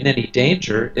in any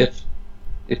danger.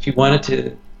 If you wanted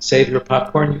to save your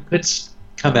popcorn, you could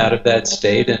come out of that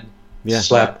state and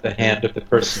slap the hand of the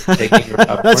person taking your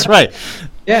popcorn. That's right.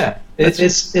 Yeah,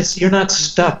 it's you're not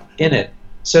stuck in it.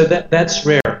 So that's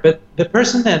rare. But the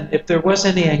person then, if there was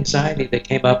any anxiety that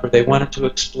came up or they wanted to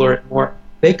explore it more,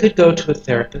 they could go to a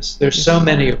therapist. There's so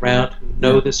many around who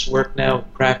know this work now,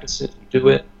 who practice it, who do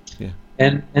it. Yeah.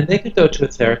 And they could go to a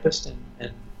therapist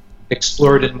and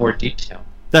explore it in more detail.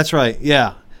 That's right,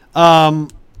 yeah.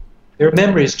 Their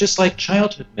memories, just like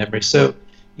childhood memories. So,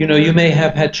 you may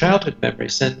have had childhood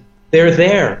memories, and they're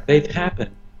there. They've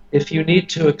happened. If you need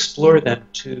to explore them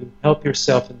to help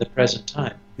yourself in the present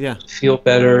time, to feel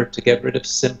better, to get rid of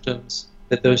symptoms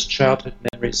that those childhood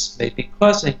memories may be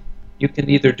causing, you can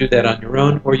either do that on your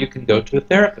own or you can go to a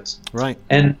therapist. Right.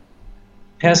 And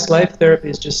past life therapy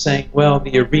is just saying, well,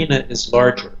 the arena is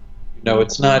larger. You know,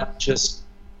 it's not just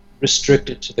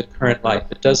restricted to the current life.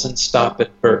 It doesn't stop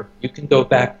at birth. You can go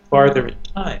back farther in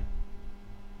time,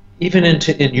 even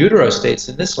into in utero states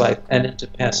in this life and into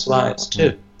past lives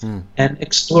too, and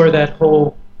explore that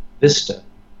whole vista.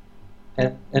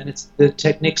 And it's the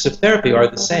techniques of therapy are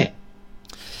the same.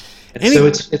 And so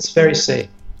it's very safe.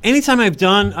 Anytime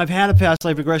I've had a past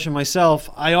life regression myself,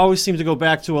 I always seem to go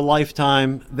back to a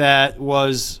lifetime that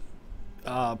was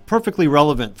perfectly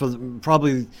relevant for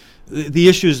probably the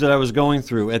issues that I was going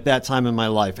through at that time in my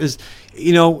life.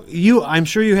 I'm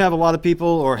sure you have a lot of people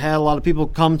or had a lot of people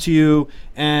come to you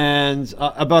and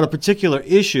about a particular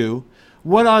issue.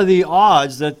 What are the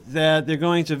odds that they're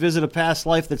going to visit a past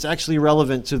life that's actually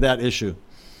relevant to that issue?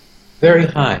 Very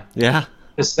high. Yeah.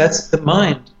 Because that's the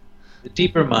mind, the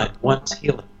deeper mind wants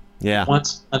healing. Yeah.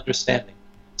 Wants understanding.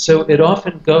 So it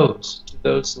often goes to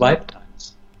those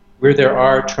lifetimes where there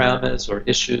are traumas or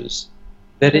issues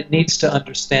that it needs to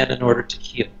understand in order to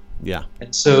heal. Yeah.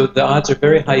 And so the odds are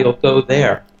very high you'll go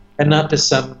there, and not to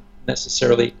some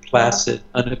necessarily placid,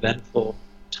 uneventful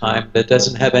time that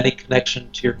doesn't have any connection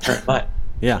to your current life.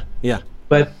 Yeah, yeah.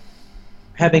 But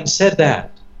having said that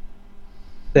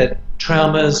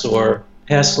traumas or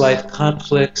past life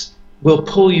conflicts will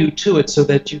pull you to it so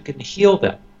that you can heal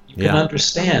them. You can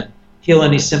understand, heal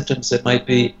any symptoms that might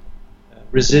be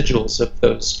residuals of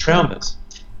those traumas.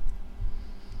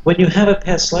 When you have a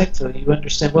past life, though, you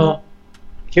understand, well,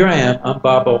 here I am, I'm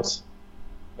Bob Olson.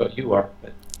 Oh, you are,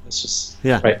 but let's just,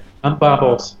 right. I'm Bob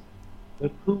Olson.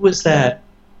 But who was that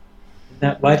in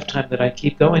that lifetime that I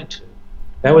keep going to?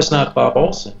 That was not Bob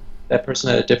Olson. That person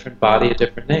had a different body, a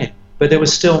different name. But it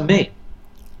was still me.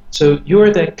 So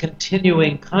you're that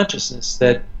continuing consciousness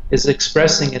that is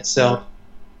expressing itself,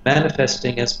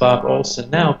 manifesting as Bob Olson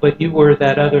now, but you were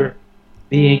that other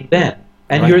being then.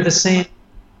 And you're the same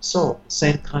soul, the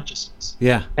same consciousness.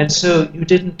 Yeah. And so you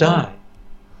didn't die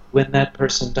when that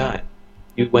person died.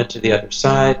 You went to the other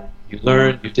side, you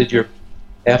learned, you did your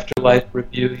afterlife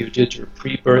review, you did your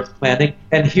pre-birth planning,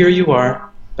 and here you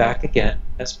are back again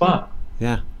as Bob.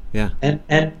 Yeah, yeah. And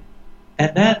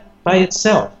that by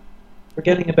itself,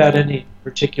 forgetting about any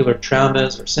particular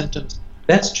traumas or symptoms,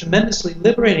 that's tremendously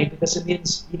liberating because it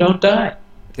means you don't die.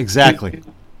 Exactly.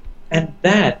 And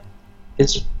that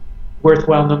is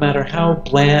worthwhile no matter how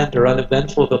bland or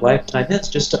uneventful the lifetime is,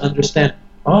 just to understand,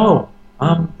 oh,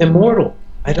 I'm immortal.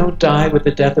 I don't die with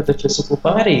the death of the physical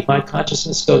body. My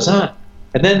consciousness goes on.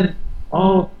 And then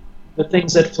all the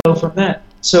things that flow from that.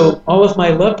 So all of my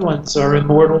loved ones are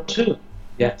immortal too.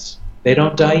 Yes, they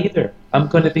don't die either. I'm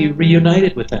going to be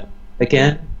reunited with them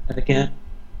again and again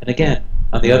and again.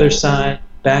 On the other side,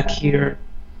 back here,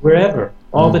 wherever,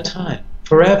 all the time,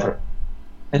 forever.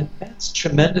 And that's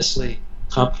tremendously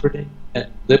comforting and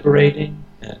liberating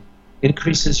and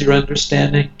increases your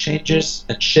understanding, changes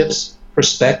and shifts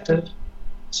perspective.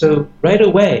 So right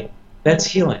away, that's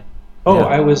healing. Oh,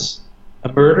 I was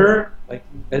a murderer, like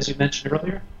as you mentioned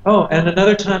earlier. Oh, and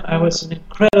another time I was an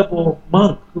incredible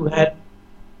monk who had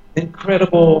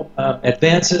incredible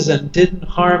advances and didn't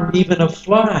harm even a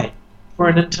fly for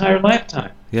an entire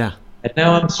lifetime. Yeah. And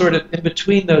now I'm sort of in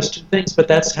between those two things, but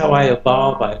that's how I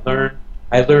evolve. I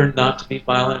learn not to be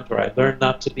violent, or I learn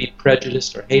not to be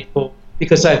prejudiced or hateful,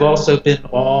 because I've also been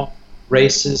all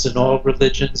races and all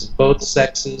religions and both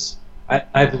sexes.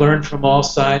 I've learned from all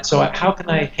sides, so how can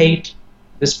I hate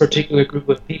this particular group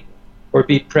of people or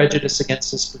be prejudiced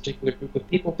against this particular group of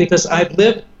people? Because I've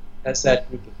lived as that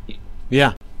group of people.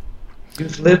 Yeah.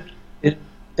 You've lived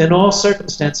in all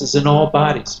circumstances, in all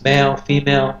bodies, male,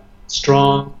 female,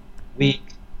 strong, weak,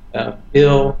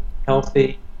 ill,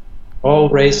 healthy, all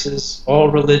races, all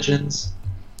religions,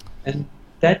 and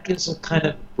that gives a kind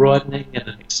of broadening and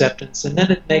an acceptance, and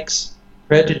then it makes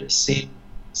prejudice seem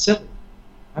silly.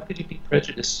 How could you be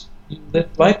prejudiced? You live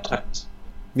lifetimes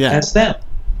as them.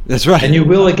 That's right. And you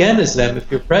will again as them if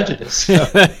you're prejudiced. So,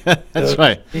 That's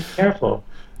right. Be careful.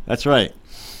 That's right.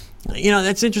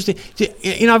 That's interesting.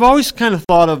 I've always kind of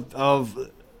thought of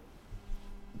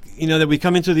that we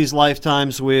come into these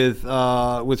lifetimes with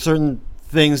certain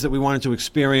things that we wanted to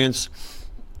experience,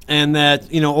 and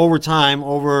that over time,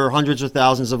 over hundreds of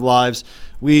thousands of lives,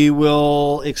 we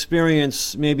will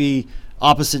experience maybe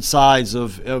opposite sides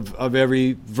of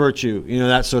every virtue,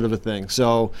 that sort of a thing.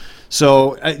 So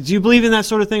do you believe in that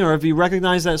sort of thing, or have you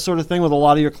recognized that sort of thing with a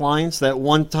lot of your clients, that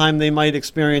one time they might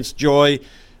experience joy,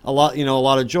 a lot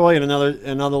of joy, and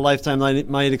another lifetime they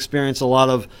might experience a lot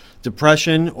of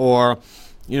depression, or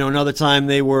another time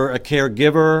they were a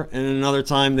caregiver, and another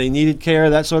time they needed care,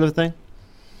 that sort of thing?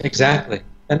 Exactly.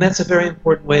 And that's a very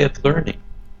important way of learning,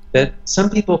 that some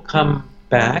people come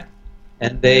back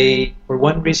and they, for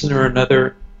one reason or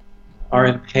another, are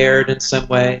impaired in some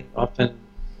way. Often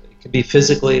it can be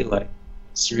physically, like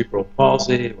cerebral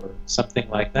palsy or something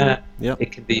like that. Yep.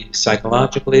 It can be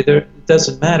psychologically. It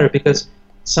doesn't matter, because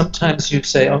sometimes you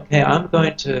say, okay, I'm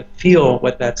going to feel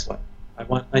what that's like.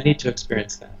 I need to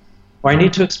experience that. Or I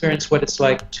need to experience what it's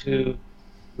like to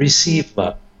receive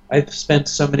love. I've spent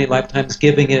so many lifetimes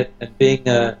giving it and being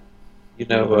a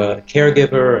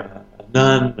caregiver, a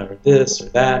nun, or this or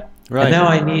that. Right. And now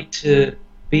I need to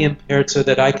be impaired so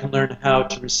that I can learn how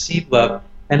to receive love,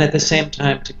 and at the same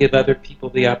time to give other people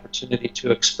the opportunity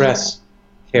to express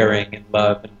caring and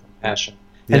love and compassion.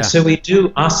 Yeah. And so we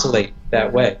do oscillate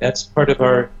that way. That's part of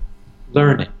our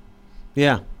learning.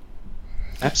 Yeah.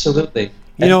 Absolutely.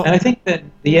 And I think that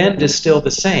the end is still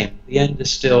the same. The end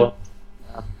is still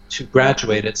to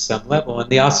graduate at some level, and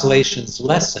the oscillations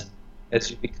lessen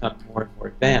as you become more and more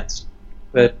advanced.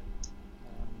 But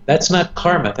that's not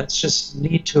karma. That's just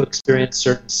need to experience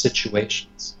certain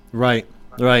situations. Right.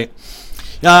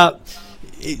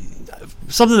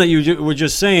 Something that you were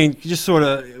just saying, just sort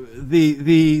of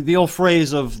the old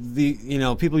phrase of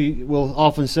people will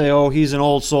often say, "Oh, he's an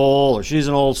old soul," or "She's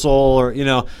an old soul," or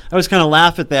I always kind of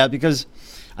laugh at that, because,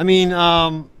 I mean,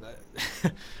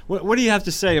 what do you have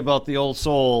to say about the old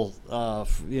soul?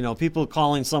 People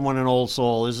calling someone an old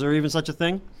soul. Is there even such a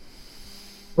thing?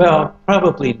 Well,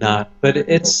 probably not, but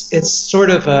it's sort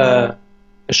of a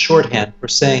shorthand for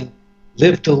saying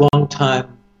lived a long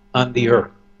time on the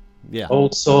earth. Yeah.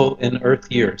 Old soul in earth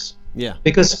years. Yeah.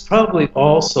 Because probably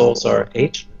all souls are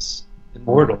ageless,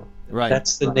 immortal. Right.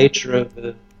 That's the nature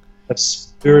of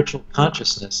spiritual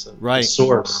consciousness, of right. the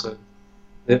source, of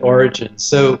the origin.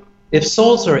 So if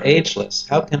souls are ageless,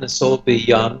 how can a soul be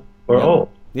young or old?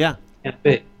 Yeah. It can't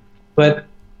be. But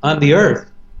on the earth,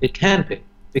 it can be,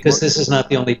 because this is not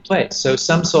the only place. So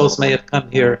some souls may have come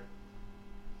here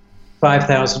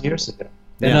 5,000 years ago,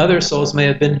 and other souls may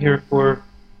have been here for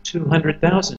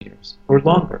 200,000 years or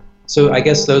longer. So I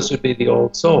guess those would be the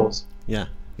old souls. Yeah.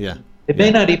 It may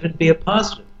not even be a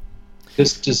positive.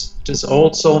 Does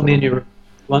old soul mean you're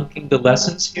flunking the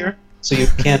lessons here? So you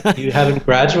haven't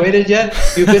graduated yet?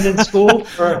 You've been in school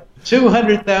for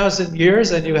 200,000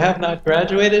 years and you have not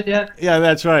graduated yet? Yeah,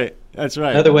 that's right.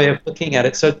 Another way of looking at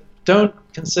it. So don't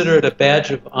consider it a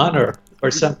badge of honor or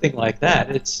something like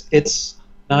that. It's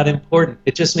not important.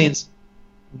 It just means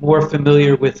more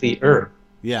familiar with the earth.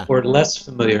 Yeah. Or less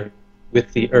familiar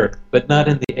with the earth, but not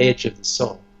in the age of the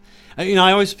soul.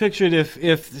 I always pictured if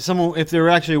there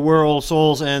actually were old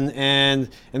souls and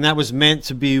that was meant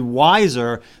to be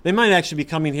wiser, they might actually be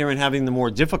coming here and having the more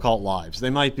difficult lives.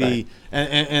 They might be, right.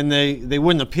 and they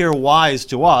wouldn't appear wise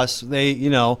to us.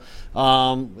 And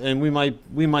we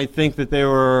might think that they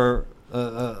were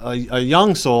a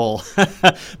young soul,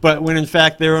 but when in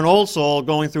fact they're an old soul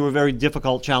going through a very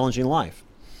difficult, challenging life.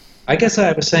 I guess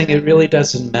I was saying it really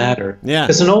doesn't matter. Yeah.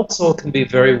 Because an old soul can be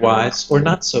very wise or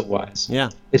not so wise.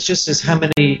 Yeah. It's just as how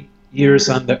many years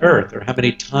on the earth or how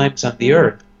many times on the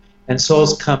earth. And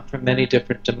souls come from many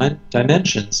different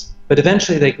dimensions, but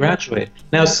eventually they graduate.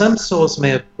 Now, some souls may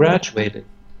have graduated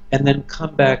and then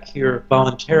come back here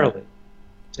voluntarily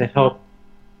to help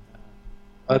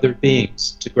other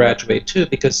beings to graduate too,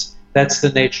 because that's the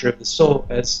nature of the soul,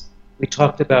 as we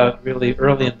talked about really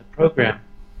early in the program,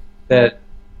 that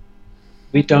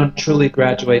we don't truly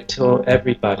graduate till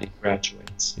everybody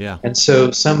graduates. Yeah. And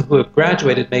so some who have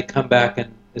graduated may come back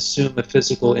and assume a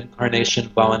physical incarnation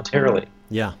voluntarily.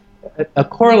 Yeah. A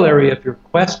corollary of your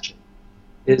question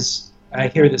is, I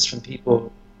hear this from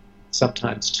people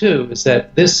sometimes too, is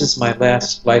that this is my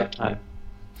last lifetime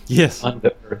on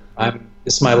the earth.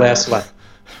 This is my last life,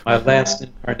 my last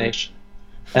incarnation.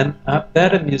 And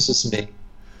that amuses me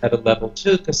at a level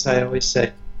too, because I always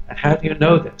say, how do you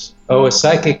know this? Oh, a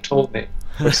psychic told me,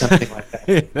 or something like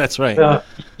that. That's right.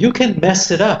 You can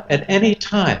mess it up at any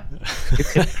time. You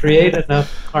can create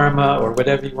enough karma or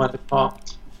whatever you want to call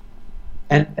it.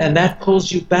 And that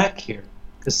pulls you back here,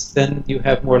 because then you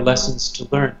have more lessons to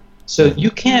learn. So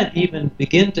you can't even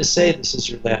begin to say this is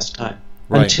your last time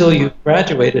until you've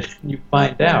graduated and you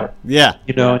find out. Yeah.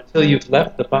 Until you've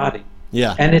left the body.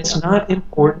 Yeah. And it's not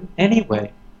important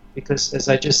anyway, because as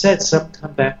I just said, some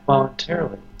come back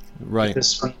voluntarily. Right.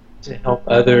 Because we need to help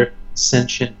other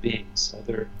sentient beings,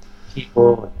 other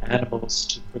people and animals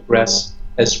to progress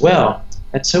as well.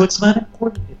 And so it's not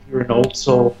important if you're an old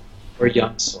soul or a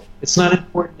young soul. It's not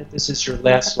important if this is your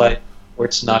last life or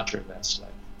it's not your last life.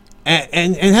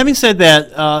 And having said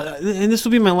that, and this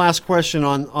will be my last question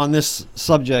on this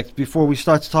subject before we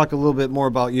start to talk a little bit more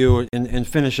about you and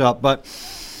finish up, but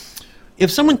if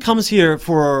someone comes here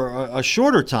for a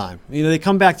shorter time, they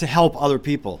come back to help other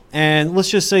people. And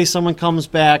let's just say someone comes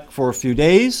back for a few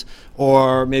days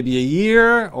or maybe a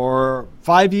year or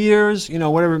 5 years,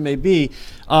 whatever it may be.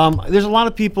 There's a lot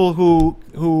of people who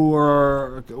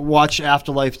watch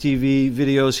Afterlife TV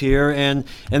videos here, and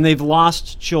they've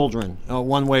lost children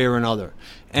one way or another.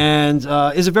 And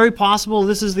is it very possible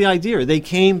this is the idea? They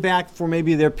came back for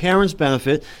maybe their parents'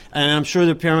 benefit, and I'm sure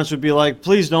their parents would be like,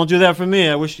 "Please don't do that for me.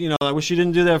 I wish you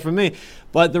didn't do that for me."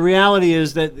 But the reality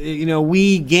is that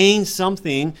we gain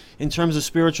something in terms of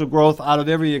spiritual growth out of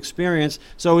every experience.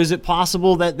 So is it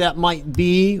possible that that might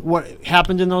be what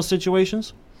happened in those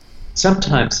situations?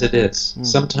 Sometimes it is.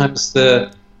 Sometimes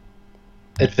the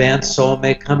advanced soul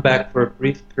may come back for a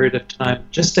brief period of time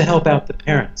just to help out the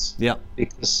parents. Yeah.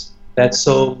 Because that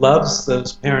soul loves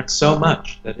those parents so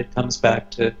much that it comes back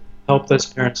to help those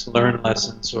parents learn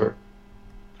lessons or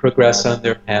progress on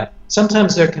their path.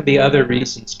 Sometimes there can be other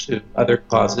reasons too, other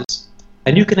causes.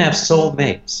 And you can have soul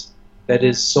mates, that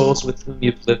is, souls with whom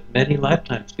you've lived many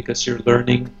lifetimes because you're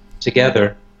learning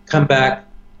together, come back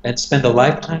and spend a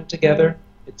lifetime together.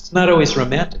 It's not always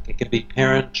romantic. It can be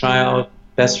parent, child,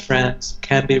 best friends,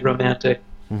 can be romantic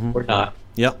or not.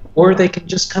 Yep. Or they can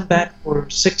just come back for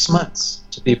 6 months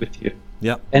to be with you.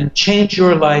 Yep. And change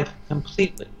your life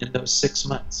completely in those 6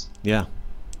 months. Yeah.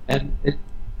 And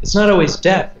it's not always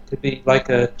death. It could be like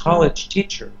a college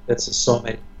teacher that's a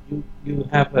soulmate. You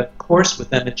have a course with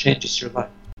them, it changes your life.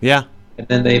 Yeah. And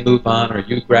then they move on, or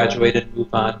you graduate and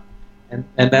move on. And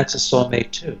that's a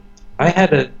soulmate too. I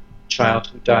had a child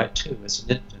who died too as an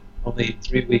infant, only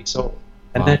 3 weeks old.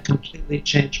 And that completely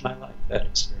changed my life, that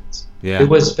experience. Yeah. It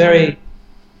was very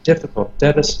difficult,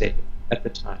 devastating at the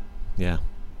time. Yeah.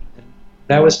 And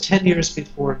that was 10 years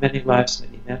before Many Lives,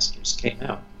 Many Masters came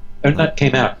out. Or not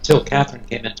came out, until Catherine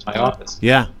came into my office.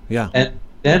 Yeah, yeah. And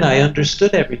then I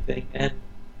understood everything, and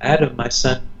Adam, my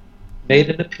son,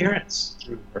 made an appearance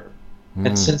through her.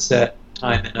 And since that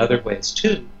time in other ways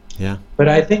too. Yeah. But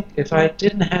I think if I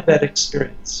didn't have that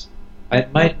experience, I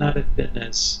might not have been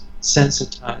as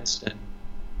sensitized and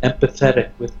empathetic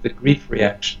with the grief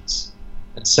reactions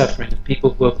and suffering of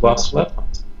people who have lost loved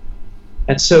ones.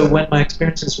 And so when my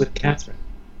experiences with Catherine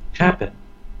happened,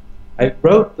 I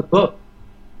wrote the book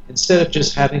instead of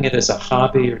just having it as a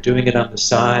hobby or doing it on the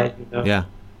side, Yeah.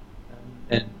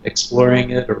 and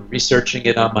exploring it or researching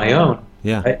it on my own.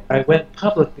 Yeah. I went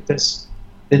public because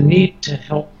the need to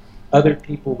help other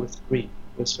people with grief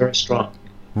was very strong.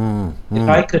 If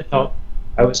I could help,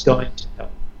 I was going to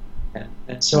help.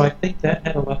 And so I think that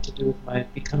had a lot to do with my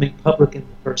becoming public in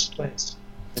the first place,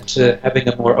 and to having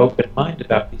a more open mind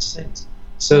about these things.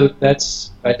 So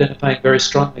that's identifying very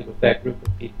strongly with that group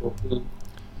of people who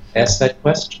asked that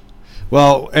question.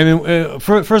 Well, I mean,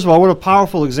 first of all, what a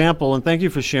powerful example, and thank you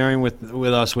for sharing with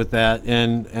us with that.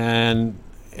 And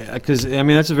because I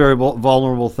mean, that's a very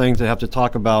vulnerable thing to have to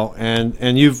talk about,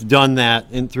 and you've done that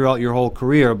throughout your whole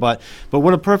career. But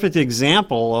what a perfect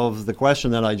example of the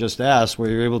question that I just asked, where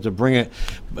you're able to bring it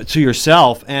to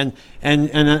yourself, and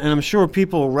I'm sure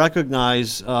people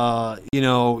recognize,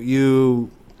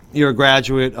 you're a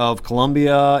graduate of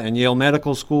Columbia and Yale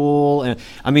Medical School, and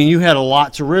I mean, you had a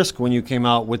lot to risk when you came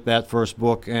out with that first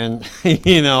book, and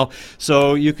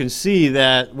so you can see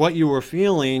that what you were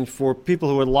feeling for people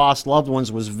who had lost loved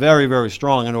ones was very, very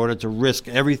strong in order to risk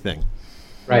everything.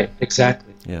 Right,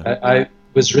 exactly. Yeah. I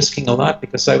was risking a lot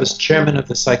because I was chairman of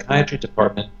the psychiatry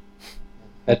department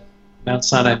at Mount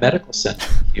Sinai Medical Center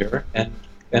here, and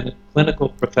a clinical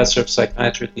professor of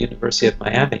psychiatry at the University of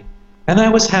Miami, and I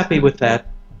was happy with that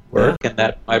work and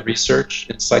that my research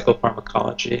in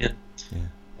psychopharmacology and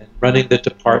running the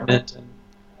department, and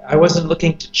I wasn't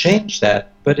looking to change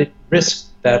that, but it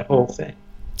risked that whole thing.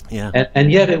 Yeah. And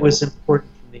yet it was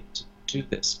important for me to do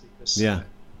this because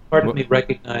part of me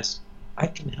recognized I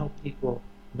can help people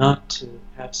not to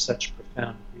have such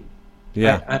profound grief.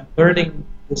 Yeah. I'm learning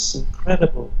this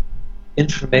incredible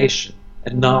information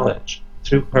and knowledge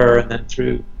through her and then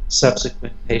through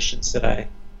subsequent patients that I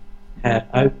had.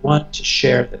 I want to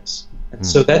share this. And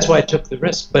so that's why I took the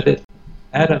risk. But if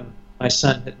Adam, my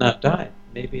son, had not died,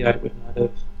 maybe I would not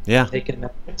have taken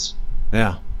that risk.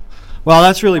 Yeah. Well,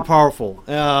 that's really powerful.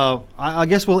 I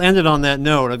guess we'll end it on that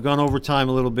note. I've gone over time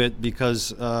a little bit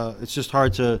because it's just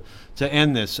hard to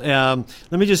end this.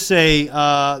 Let me just say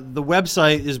the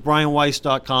website is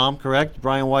brianweiss.com, correct?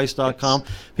 brianweiss.com.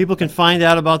 Yes. People can find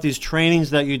out about these trainings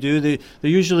that you do. They're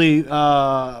usually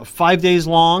 5 days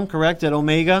long, correct, at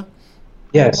Omega?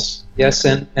 Yes,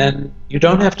 and you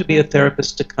don't have to be a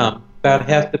therapist to come. About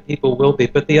half the people will be,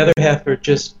 but the other half are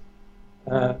just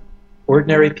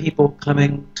ordinary people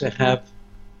coming to have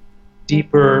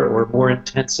deeper or more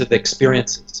intensive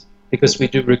experiences, because we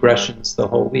do regressions the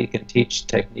whole week and teach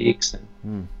techniques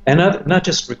and not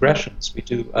just regressions. We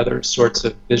do other sorts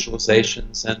of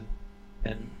visualizations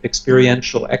and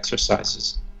experiential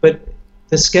exercises. But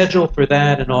the schedule for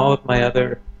that and all of my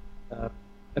other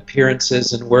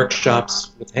appearances and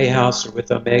workshops with Hay House or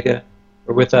with Omega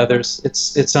or with others,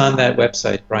 it's on that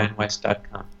website,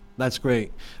 brianweiss.com. That's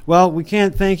great. Well, we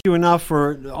can't thank you enough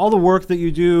for all the work that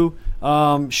you do,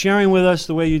 sharing with us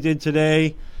the way you did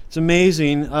today. It's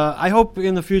amazing. I hope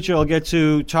in the future I'll get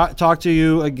to talk to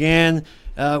you again.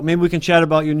 Maybe we can chat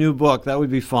about your new book. That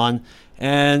would be fun.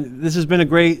 And this has been a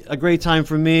great time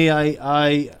for me.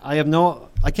 I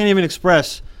can't even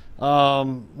express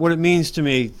what it means to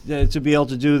me to be able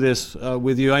to do this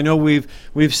with you. I know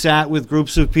we've sat with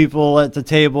groups of people at the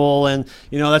table, and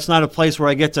that's not a place where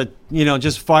I get to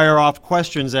just fire off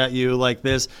questions at you like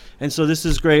this. And so this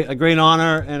is a great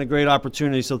honor and a great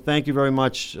opportunity. So thank you very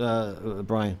much,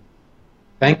 Brian.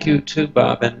 Thank you too,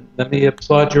 Bob, and let me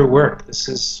applaud your work. This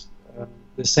is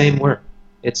the same work.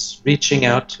 It's reaching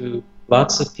out to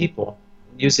lots of people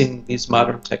using these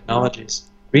modern technologies,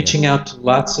 reaching out to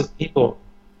lots of people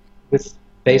with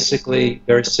basically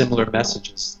very similar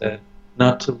messages, that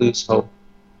not to lose hope.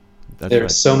 There's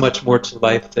right. So much more to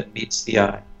life than meets the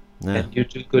eye. Yeah. And you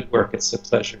do good work. It's a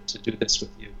pleasure to do this with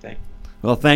you. Thank you. Well, thank